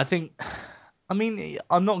I think, I mean,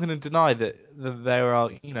 I'm not going to deny that there are,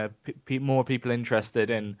 more people interested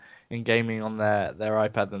in gaming on their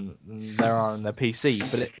iPad than there are on their PC,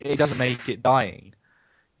 but it doesn't make it dying.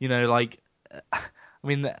 Like, I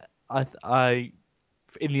mean, I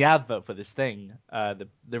in the advert for this thing, the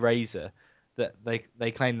Razer, that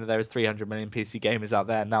they claim that there is 300 million PC gamers out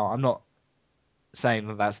there. Now, I'm not saying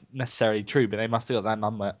that that's necessarily true, but they must have got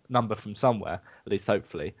that number from somewhere, at least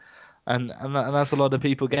hopefully. And that's a lot of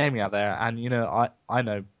people gaming out there. And I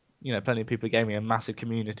know plenty of people gaming in massive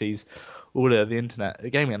communities all over the internet are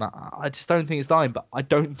gaming. And I just don't think it's dying. But I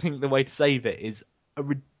don't think the way to save it is a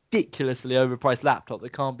ridiculously overpriced laptop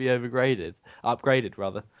that can't be upgraded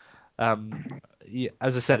rather. Yeah,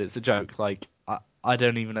 as I said, it's a joke. Like I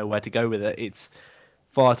don't even know where to go with it. It's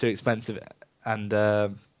far too expensive, and I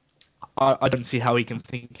don't see how he can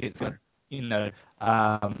think it's going to,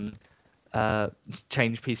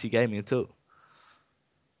 change PC gaming at all.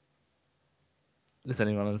 Does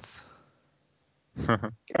anyone else?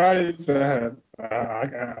 I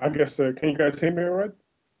guess, can you guys hear me all right?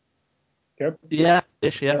 Yep. Yeah,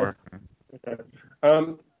 ish, yeah. Okay.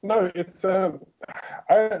 No, it's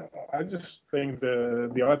I just think the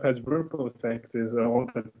iPad's ripple effect is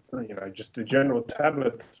just the general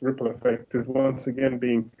tablet ripple effect is once again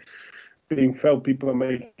being felt. People are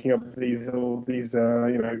making up all these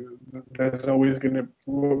there's always going to,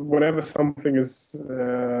 whenever something is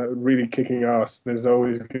really kicking ass, there's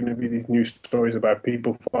always going to be these new stories about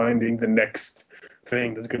people finding the next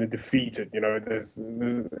thing that's going to defeat it.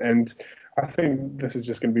 And I think this is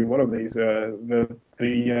just going to be one of these. The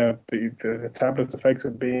tablets effects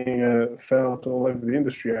are being felt all over the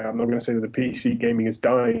industry. I'm not going to say that the PC gaming is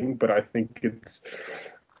dying, but I think it's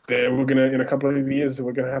there. We're gonna, in a couple of years,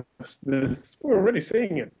 we're gonna have this. We're already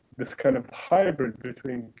seeing it. This kind of hybrid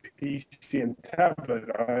between PC and tablet.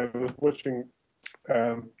 I was watching.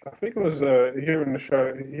 I think it was here in the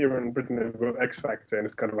show here in Britain. They've got X Factor, and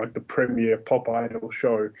it's kind of like the premier pop idol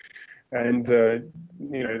show. And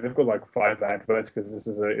they've got like 5 adverts because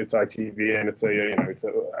it's ITV and it's a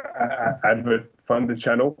advert funded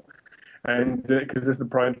channel. And because it's the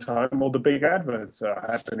prime time, all the big adverts are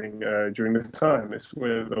happening during this time. It's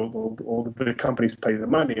where all the big companies pay the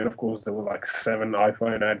money. And of course, there were like 7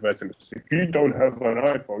 iPhone adverts. And it's, if you don't have an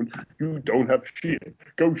iPhone, you don't have shit.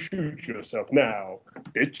 Go shoot yourself now,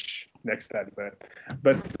 bitch. Next advert.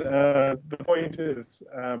 But the point is,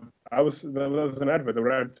 there was an advert that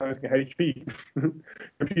were advertising a HP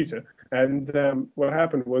computer. And what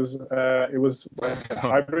happened was it was like a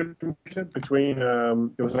hybrid computer between,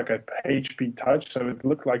 it was like a HP Touch, so it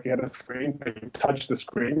looked like it had a screen, but you touch the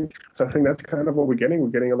screen. So I think that's kind of what we're getting. We're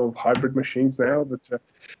getting a lot of hybrid machines now that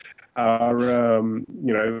are,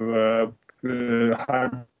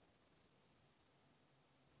 hybrid.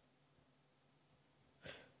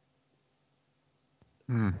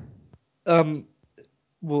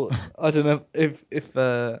 Well, I don't know if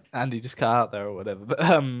Andy just cut out there or whatever, but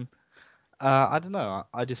I don't know.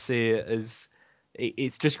 I just see it as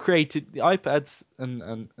it's just created, the iPads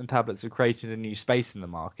and tablets have created a new space in the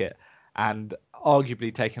market and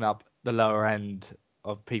arguably taken up the lower end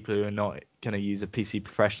of people who are not going to use a PC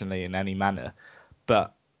professionally in any manner.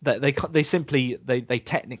 But they simply they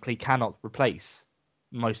technically cannot replace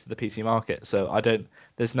most of the PC market. So I don't.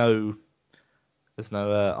 There's no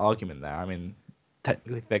argument there. I mean,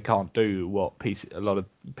 technically they can't do what a lot of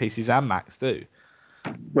PCs and Macs do.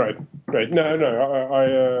 Right. No,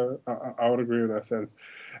 I would agree in that sense.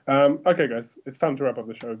 Okay, guys, it's time to wrap up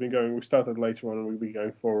the show. We started later on, and we've been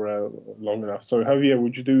going for long enough. So, Javier,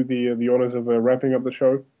 would you do the honors of wrapping up the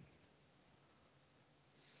show?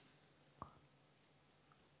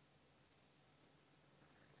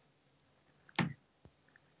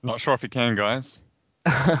 Not sure if you can, guys.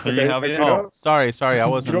 Can you, Javier? Oh, sorry, I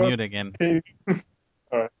was on mute again.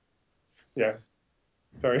 All right. Yeah.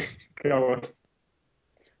 Sorry. Go on.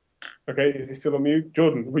 Okay, is he still on mute?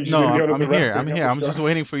 Jordan, would you No, do the honors I'm of here. wrapping up the I'm show? just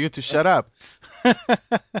waiting for you to shut up.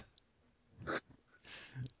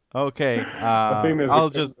 Okay. I think there's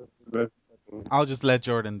I'll just let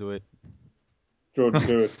Jordan do it. Jordan,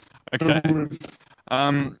 do it.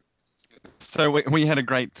 Okay. So we had a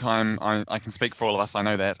great time. I can speak for all of us. I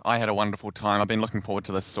know that. I had a wonderful time. I've been looking forward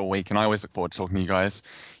to this all week, and I always look forward to talking to you guys.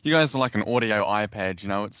 You guys are like an audio iPad, you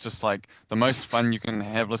know. It's just like the most fun you can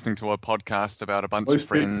have listening to a podcast about a bunch of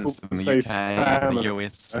friends in the UK and the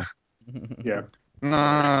US. Yeah.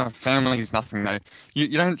 No, family's nothing though. You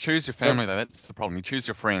don't choose your family though. That's the problem. You choose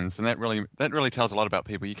your friends, and that really tells a lot about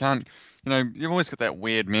people. You can't, you've always got that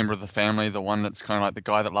weird member of the family, the one that's kind of like the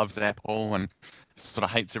guy that loves Apple and sort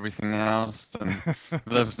of hates everything else and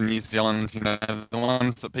lives in New Zealand. The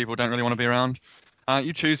ones that people don't really want to be around.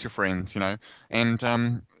 You choose your friends, and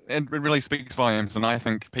it really speaks volumes. And I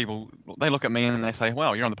think people they look at me and they say,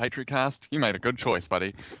 "Wow, you're on the Patriot Cast. You made a good choice,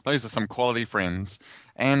 buddy. Those are some quality friends."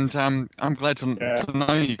 And I'm glad to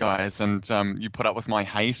know you guys, and you put up with my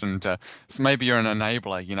hate, and so maybe you're an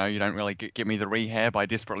enabler. You don't really get me the rehab I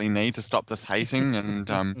desperately need to stop this hating,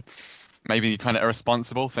 and maybe you're kind of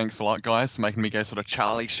irresponsible. Thanks a lot, guys, for making me go sort of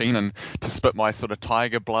Charlie Sheen and to spit my sort of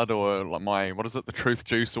tiger blood or like my, what is it, the truth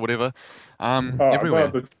juice or whatever, everywhere.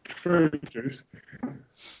 About the truth juice.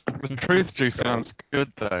 The truth juice sounds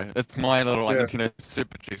good though. It's my little like Nintendo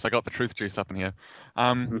Super Juice. I got the truth juice up in here.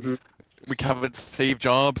 We covered Steve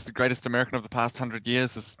Jobs, the greatest American of the past 100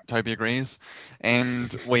 years, as Toby agrees.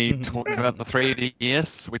 And we talked about the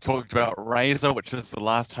 3DS. We talked about Razer, which is the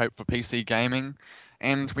last hope for PC gaming.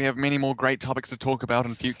 And we have many more great topics to talk about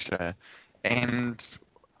in future. And,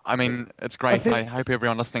 I mean, it's great. I hope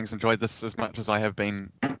everyone listening has enjoyed this as much as I have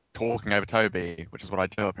been talking over Toby, which is what I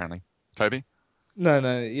do, apparently. Toby?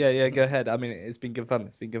 No, yeah, go ahead. I mean, it's been good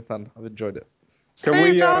fun. I've enjoyed it.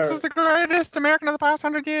 Steve Jobs is the greatest American of the past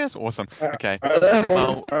 100 years. Awesome. Okay.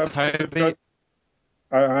 Well, Toby...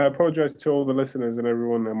 I apologize to all the listeners and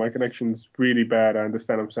everyone. My connection's really bad. I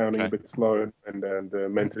understand I'm sounding a bit slow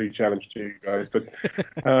and mentally challenged to you guys, but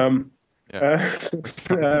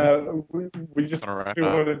we just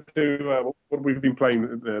wanted to what we've been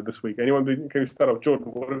playing this week. Can you start off? Jordan,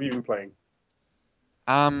 what have you been playing?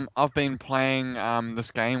 I've been playing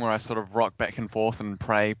this game where I sort of rock back and forth and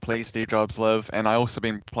pray, please Steve Jobs live, and I also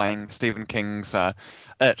been playing Stephen King's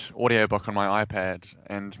It audiobook on my iPad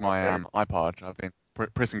and my iPod. I've been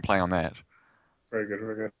pressing play on that. Very good,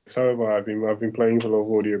 very good. So I've been playing a lot of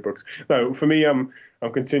audiobooks. No, for me, I'm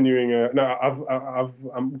continuing.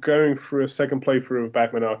 I'm going through a second playthrough of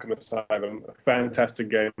Batman: Arkham Asylum. A fantastic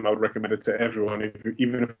game. I would recommend it to everyone,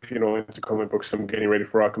 even if you're not into comic books. I'm getting ready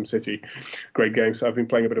for Arkham City. Great game. So I've been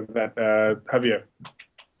playing a bit of that. Javier.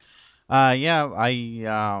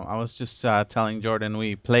 I was just telling Jordan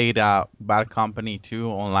we played Bad Company 2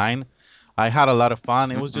 online. I had a lot of fun.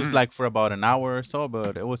 It was just like for about an hour or so,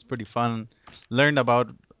 but it was pretty fun. Learned about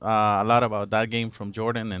a lot about that game from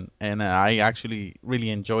Jordan, and I actually really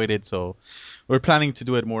enjoyed it. So we're planning to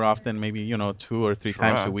do it more often, maybe 2 or 3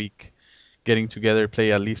 times a week, getting together,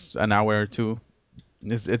 play at least an hour or two.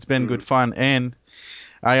 It's been good fun, and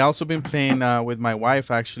I also been playing with my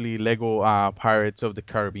wife actually Lego Pirates of the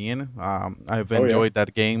Caribbean. I've enjoyed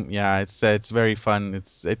that game. Yeah, it's very fun.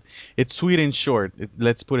 It's sweet and short.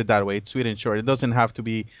 Let's put it that way. It's sweet and short. It doesn't have to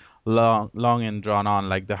be long and drawn on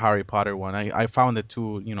like the Harry Potter one. I found it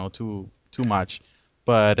too much.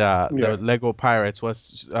 But the Lego Pirates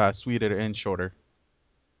was sweeter and shorter.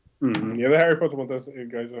 Yeah, the Harry Potter one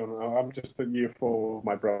it goes on. I'm just at year 4 of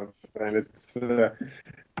my brother, and it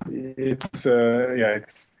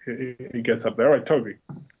gets up there. All right, Toby.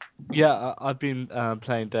 Yeah, I've been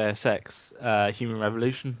playing Deus Ex Human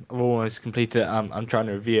Revolution. I've almost completed it. I'm trying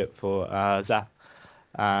to review it for Zap.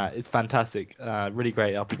 It's fantastic. Really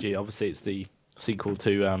great RPG. Obviously, it's the sequel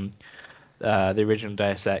to the original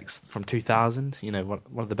Deus Ex from 2000. One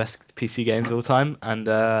of the best PC games of all time.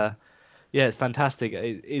 And yeah, it's fantastic.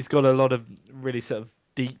 It's got a lot of really sort of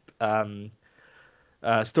deep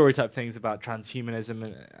story type things about transhumanism,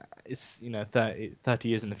 and it's 30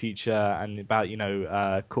 years in the future, and about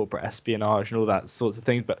corporate espionage and all that sorts of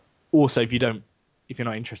things. But also, if you don't if you're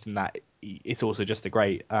not interested in that, it's also just a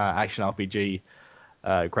great action RPG,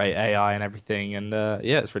 great AI and everything, and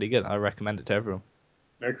yeah, it's really good. I recommend it to everyone.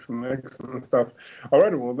 Excellent stuff. All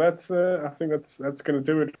right, well, I think that's going to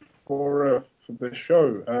do it for the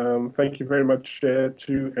show. Thank you very much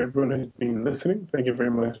to everyone who's been listening. Thank you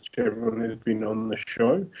very much to everyone who's been on the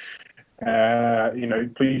show.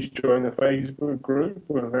 Please join the Facebook group.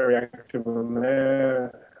 We're very active on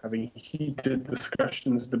there, having heated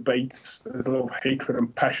discussions, debates. There's a lot of hatred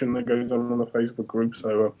and passion that goes on the Facebook group.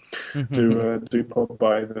 So do pop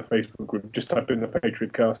by the Facebook group. Just type in the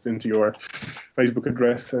Patriot Cast into your Facebook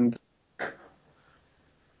address and.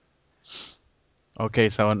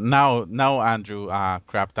 Okay, so now Andrew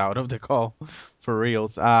crapped out of the call for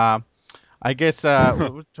reals. I guess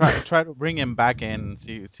we'll try to bring him back in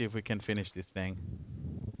and see if we can finish this thing.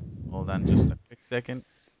 Hold on just a quick second.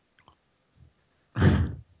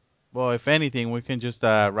 Well, if anything, we can just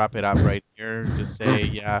wrap it up right here. Just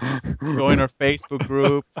say, join our Facebook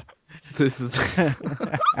group. This is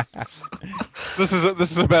this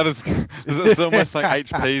is about as it's almost like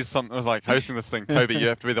HP's something was like hosting this thing. Toby, you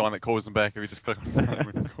have to be the one that calls him back if you just click on his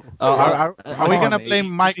name. Are we gonna blame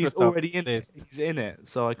Microsoft? He's already in this. He's in it,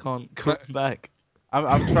 so I can't call him back.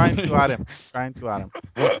 I'm trying to add him.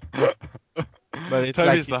 But it's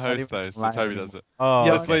Toby's like the host though, so Toby does it. Oh,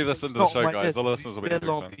 yeah, let's leave this into the show, guys. All the listeners will be having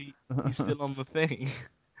fun. He's still on the thing.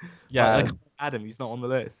 Yeah. I can't add him. He's not on the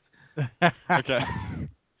list. Okay.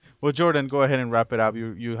 Well, Jordan, go ahead and wrap it up.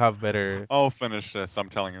 You have better. I'll finish this. I'm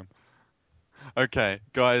telling him. Okay,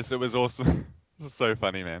 guys, it was awesome. This is so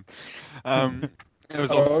funny, man. It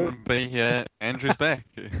was awesome to be here. Andrew's back.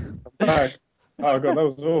 I'm back. Oh god, that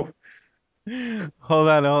was awful. Hold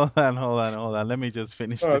on. Let me just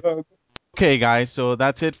finish this. Okay, guys, so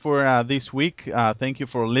that's it for this week. Thank you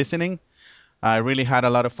for listening. I really had a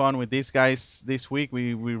lot of fun with these guys this week.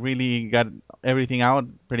 We really got everything out,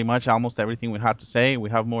 pretty much almost everything we had to say. We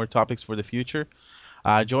have more topics for the future.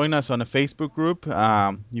 Join us on a Facebook group.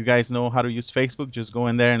 You guys know how to use Facebook. Just go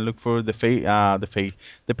in there and look for the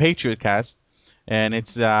Patriot Cast. And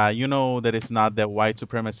it's that it's not the white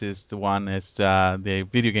supremacist one. It's the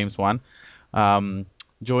video games one.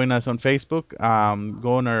 Join us on Facebook.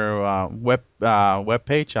 Go on our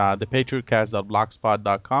webpage,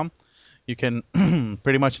 thepatriotcast.blogspot.com. You can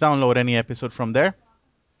pretty much download any episode from there.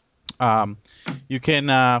 You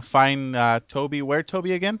can find Toby. Where,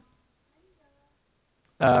 Toby, again?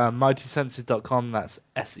 mightysenses.com. That's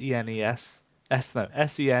SENES.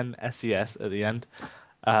 SENSES at the end.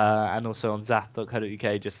 And also on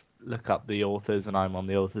zath.co.uk, just look up the authors, and I'm on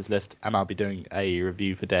the authors list, and I'll be doing a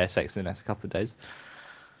review for Deus Ex in the next couple of days.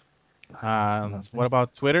 What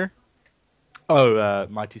about Twitter? Oh,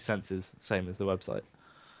 Mighty Senses, same as the website.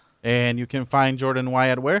 And you can find Jordan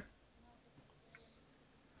Wyatt where?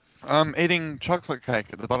 Eating chocolate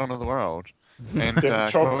cake at the bottom of the world and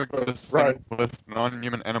coexisting with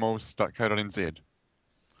non-human animals.co.nz.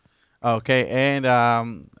 Okay, and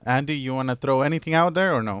Andy, you want to throw anything out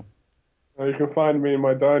there or no? You can find me in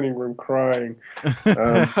my dining room crying,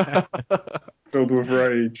 filled with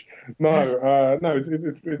rage. No,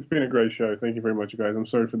 it's been a great show. Thank you very much, guys. I'm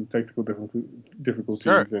sorry for the technical difficulties,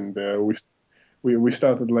 sure. And we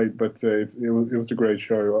started late, but it was a great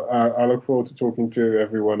show. I look forward to talking to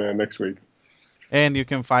everyone next week. And you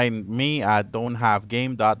can find me at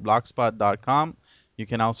don'thavegame.blogspot.com. You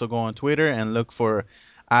can also go on Twitter and look for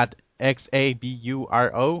at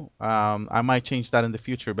XABURO. I might change that in the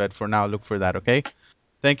future, but for now, look for that, okay?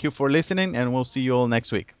 Thank you for listening, and we'll see you all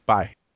next week. Bye.